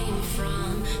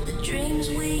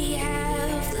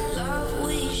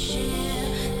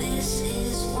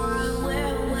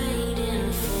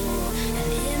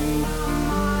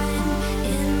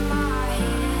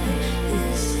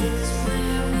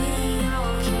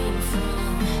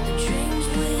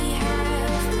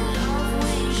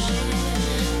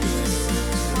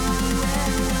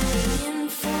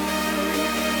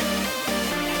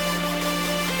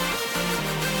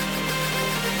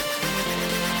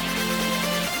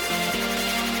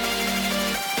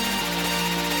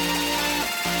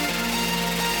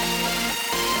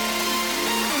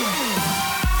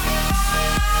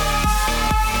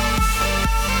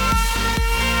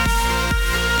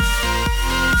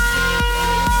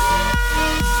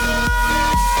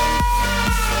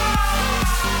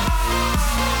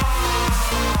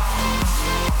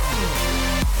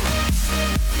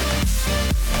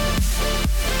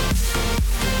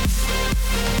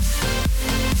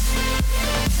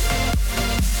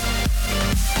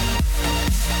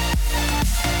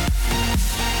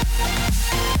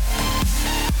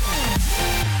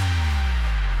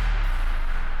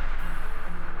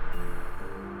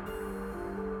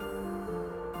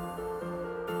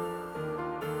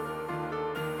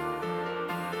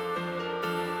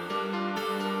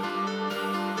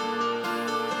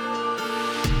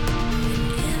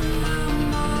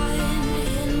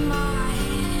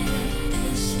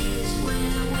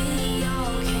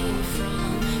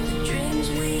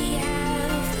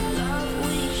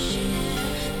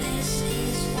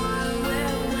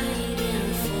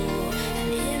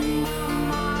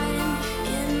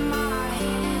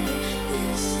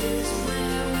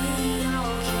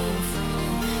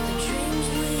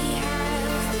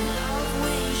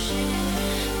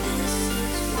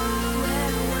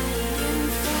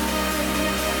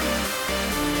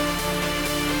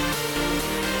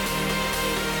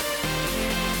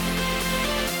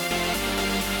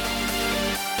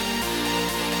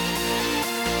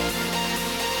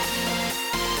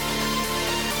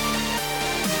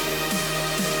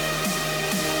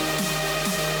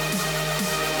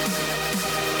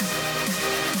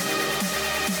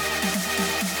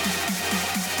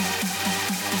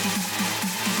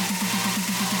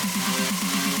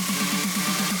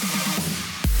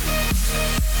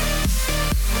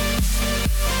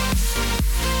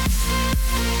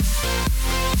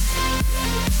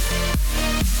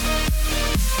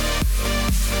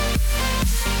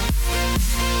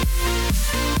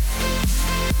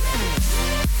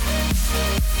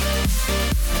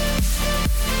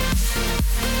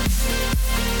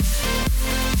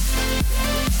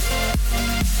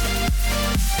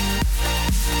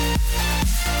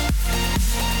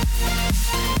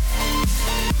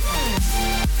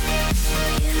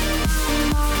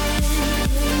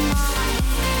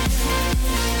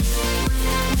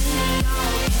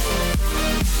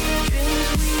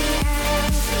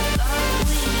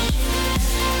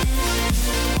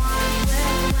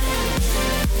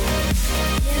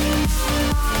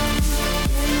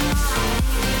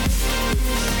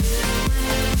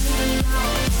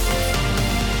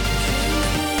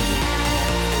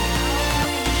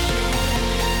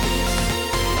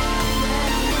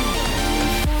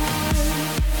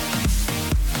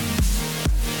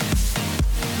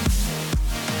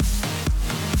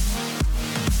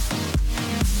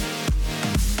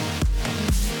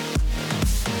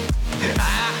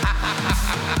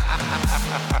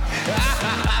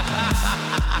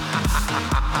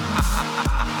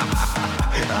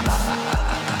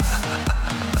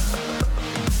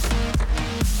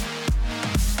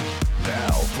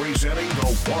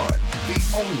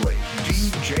 only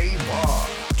DJ Bob.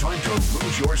 Time to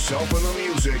lose yourself in the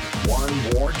music one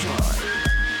more time.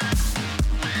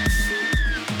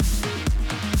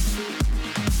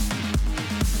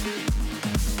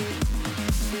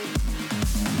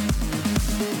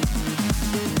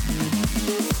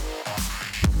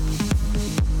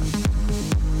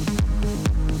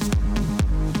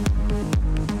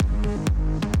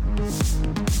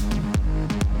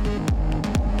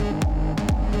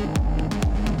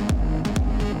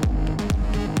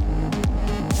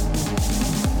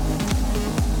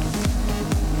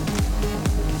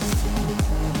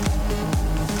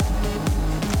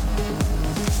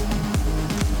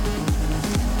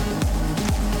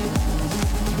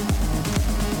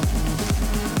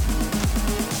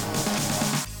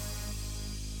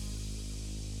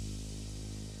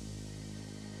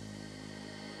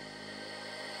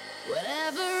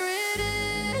 Whatever it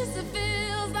is, it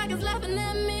feels like it's laughing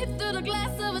at me through the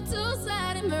glass of a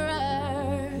two-sided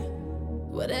mirror.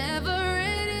 Whatever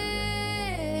it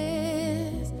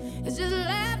is, it's just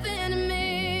laughing at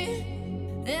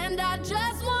me, and I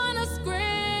just wanna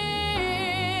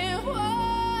scream.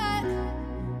 What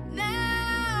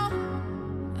now?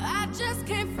 I just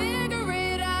can't figure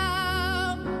it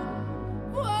out.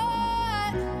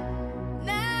 What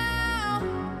now?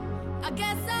 I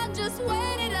guess I'll just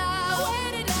wait it out.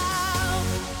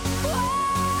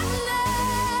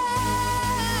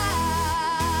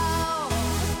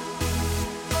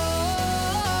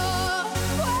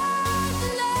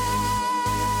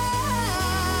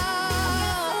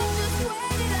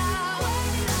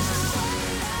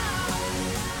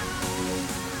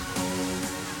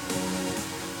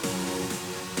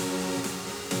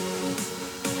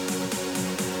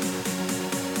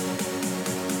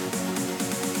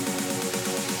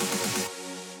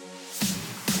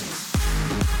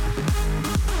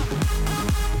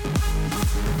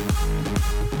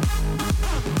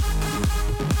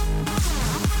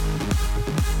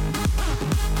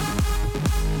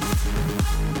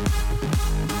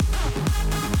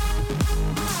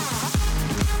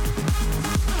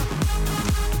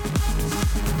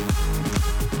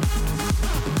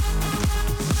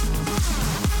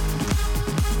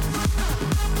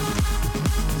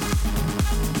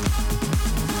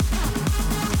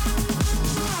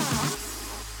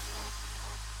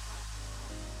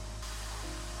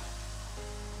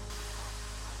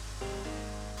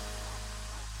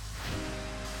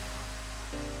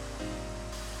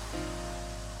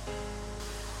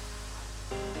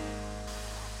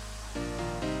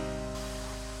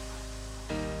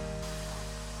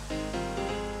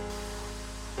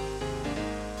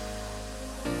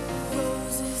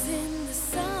 Roses in the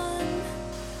sun,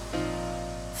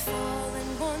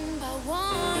 falling one by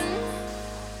one.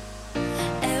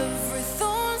 Every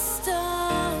thorn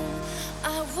stung.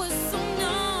 I was so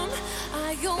numb,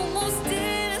 I almost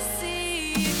didn't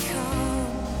see it come.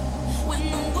 When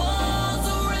the walls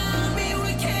around me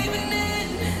were caving in,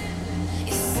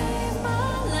 you saved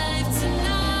my life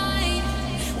tonight.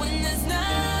 When there's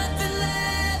nothing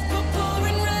left but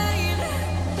pouring rain,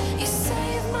 you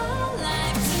saved my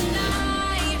life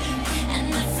tonight.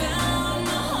 And I found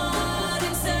my heart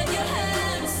inside your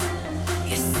hands.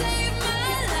 You saved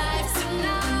my life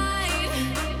tonight.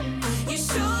 You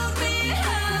showed me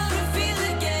how to feel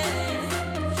again.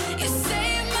 You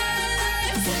saved my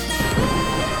life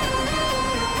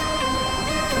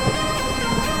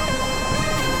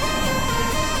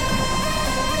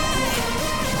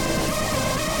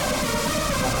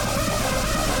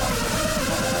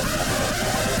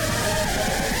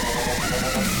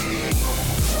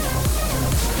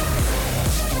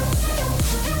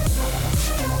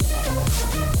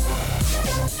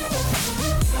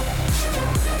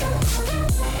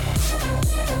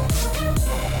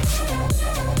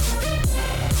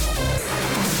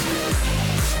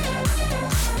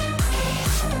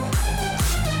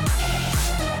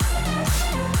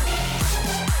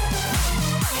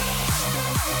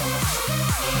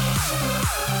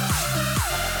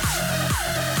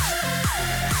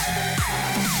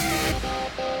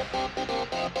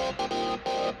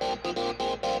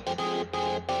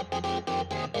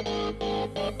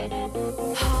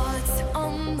hearts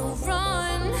on the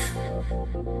run,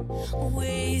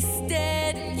 wasted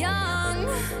and young.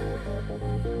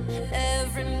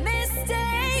 Every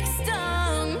mistake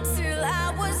stung till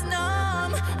I was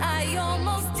numb. I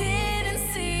almost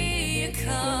didn't see it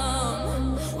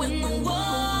come. When the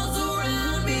walls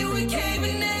around me were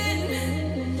caving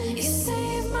in, you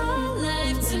saved my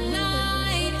life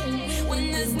tonight.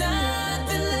 When there's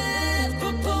nothing left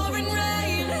but pouring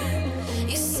rain,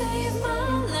 you saved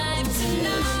my life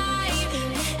tonight.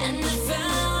 And I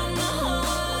found my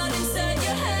heart inside your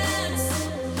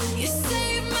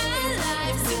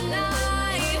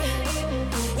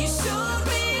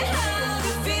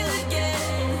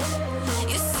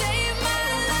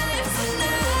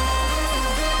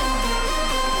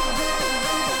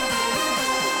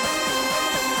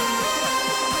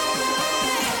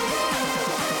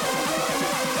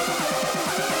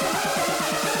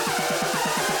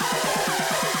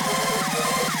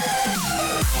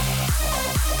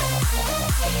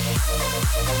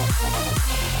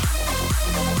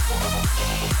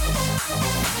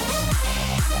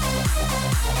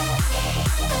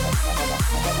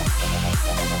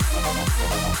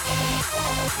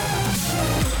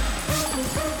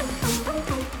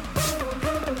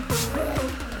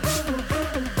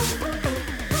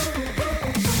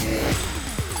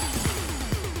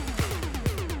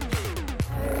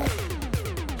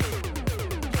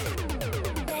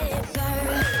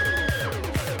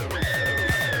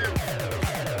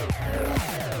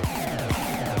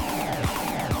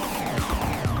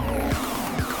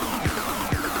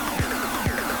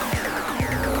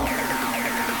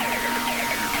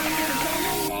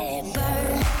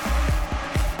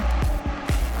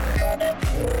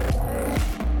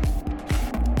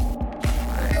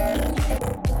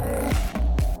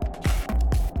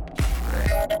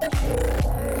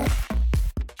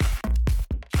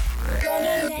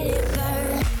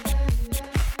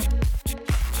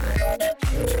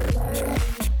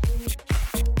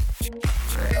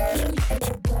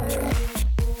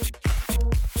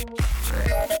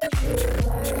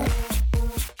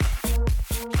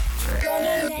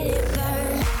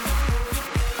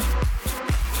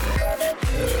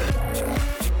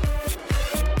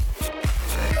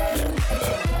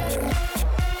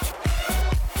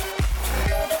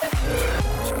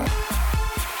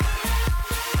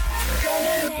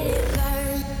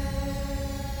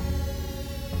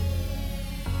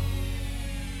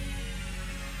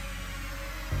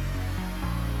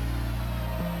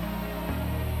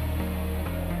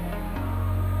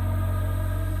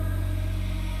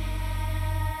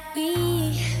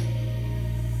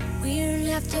We don't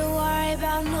have to worry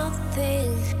about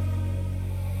nothing.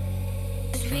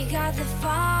 'Cause we got the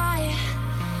fire,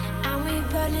 and we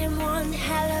burning one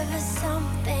hell of a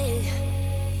something.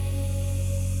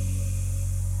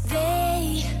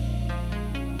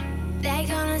 They're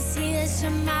gonna see us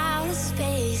from outer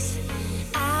space,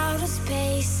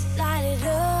 light it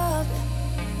up,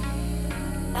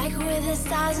 like we're the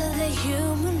stars of the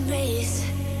human race.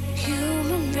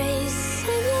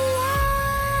 And the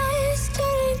lights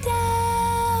turning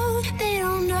down, they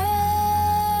don't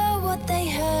know what they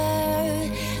heard.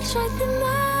 Strike the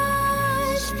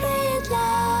march, play it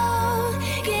loud,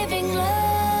 giving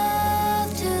love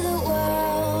to the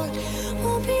world.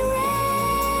 We'll be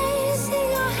raising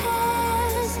our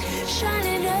hands,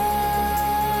 shining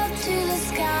up to the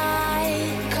sky.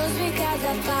 'Cause we got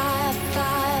the fire,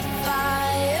 fire,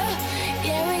 fire.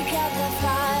 Yeah, we got the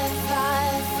fire,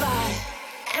 fire, fire.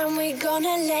 And we're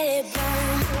gonna let it burn.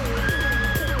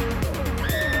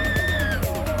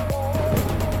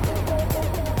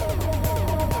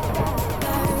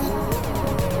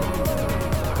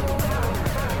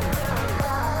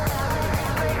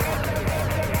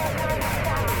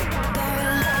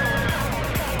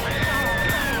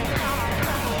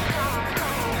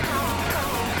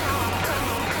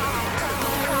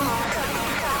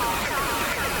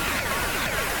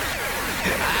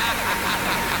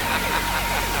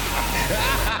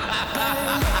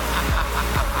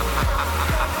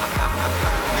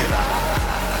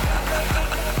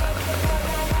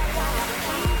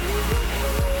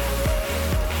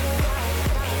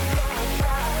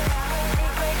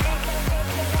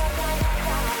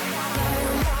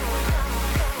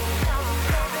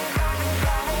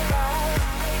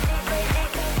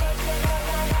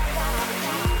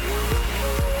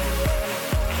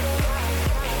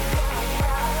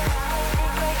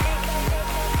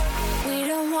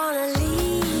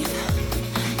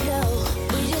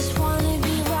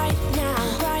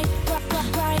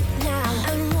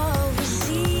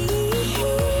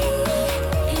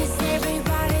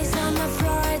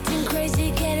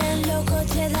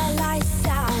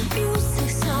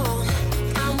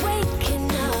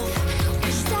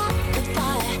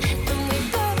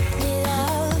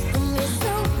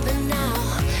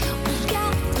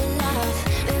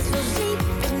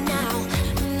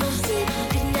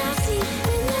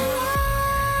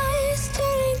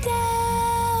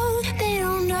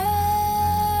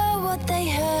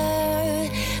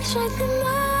 Strike the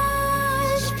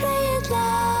march, play it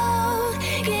loud,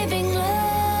 giving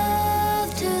love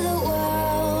to the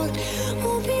world.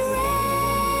 We'll be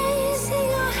raising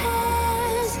our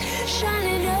hands,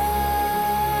 shining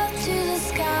up to the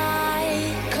sky.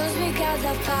 'Cause we got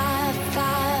the fire,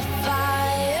 fire,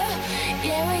 fire.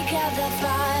 Yeah, we got the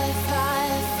fire,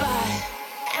 fire, fire.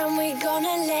 And we're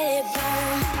gonna let it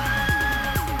burn.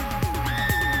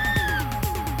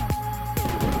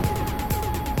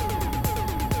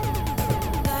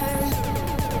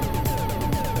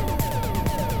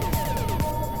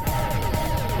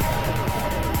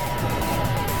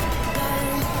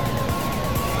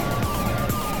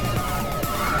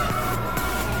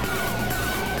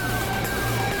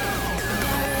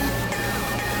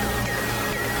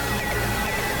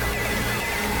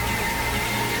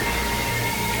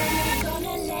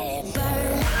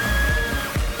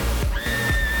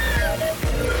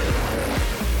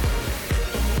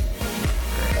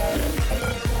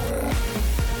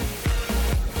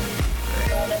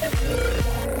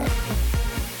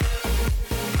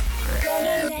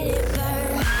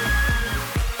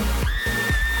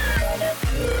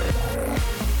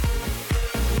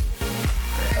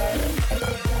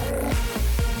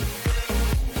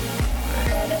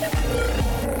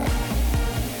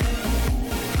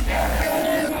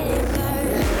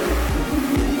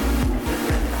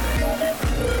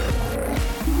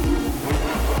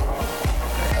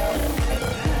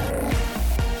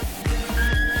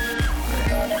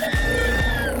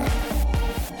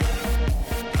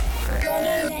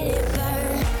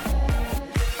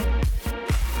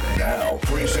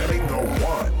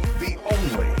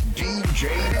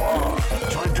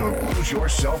 lose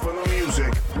yourself in the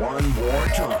music one more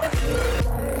time.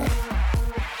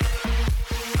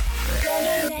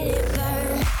 Gonna let it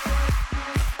burn.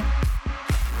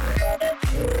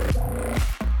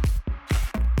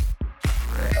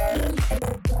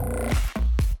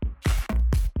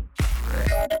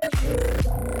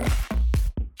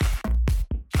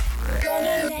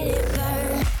 Gonna let it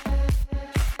burn.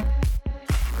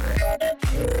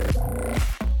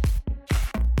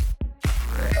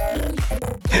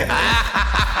 Ha ha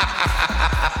ha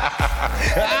ha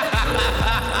ha ha!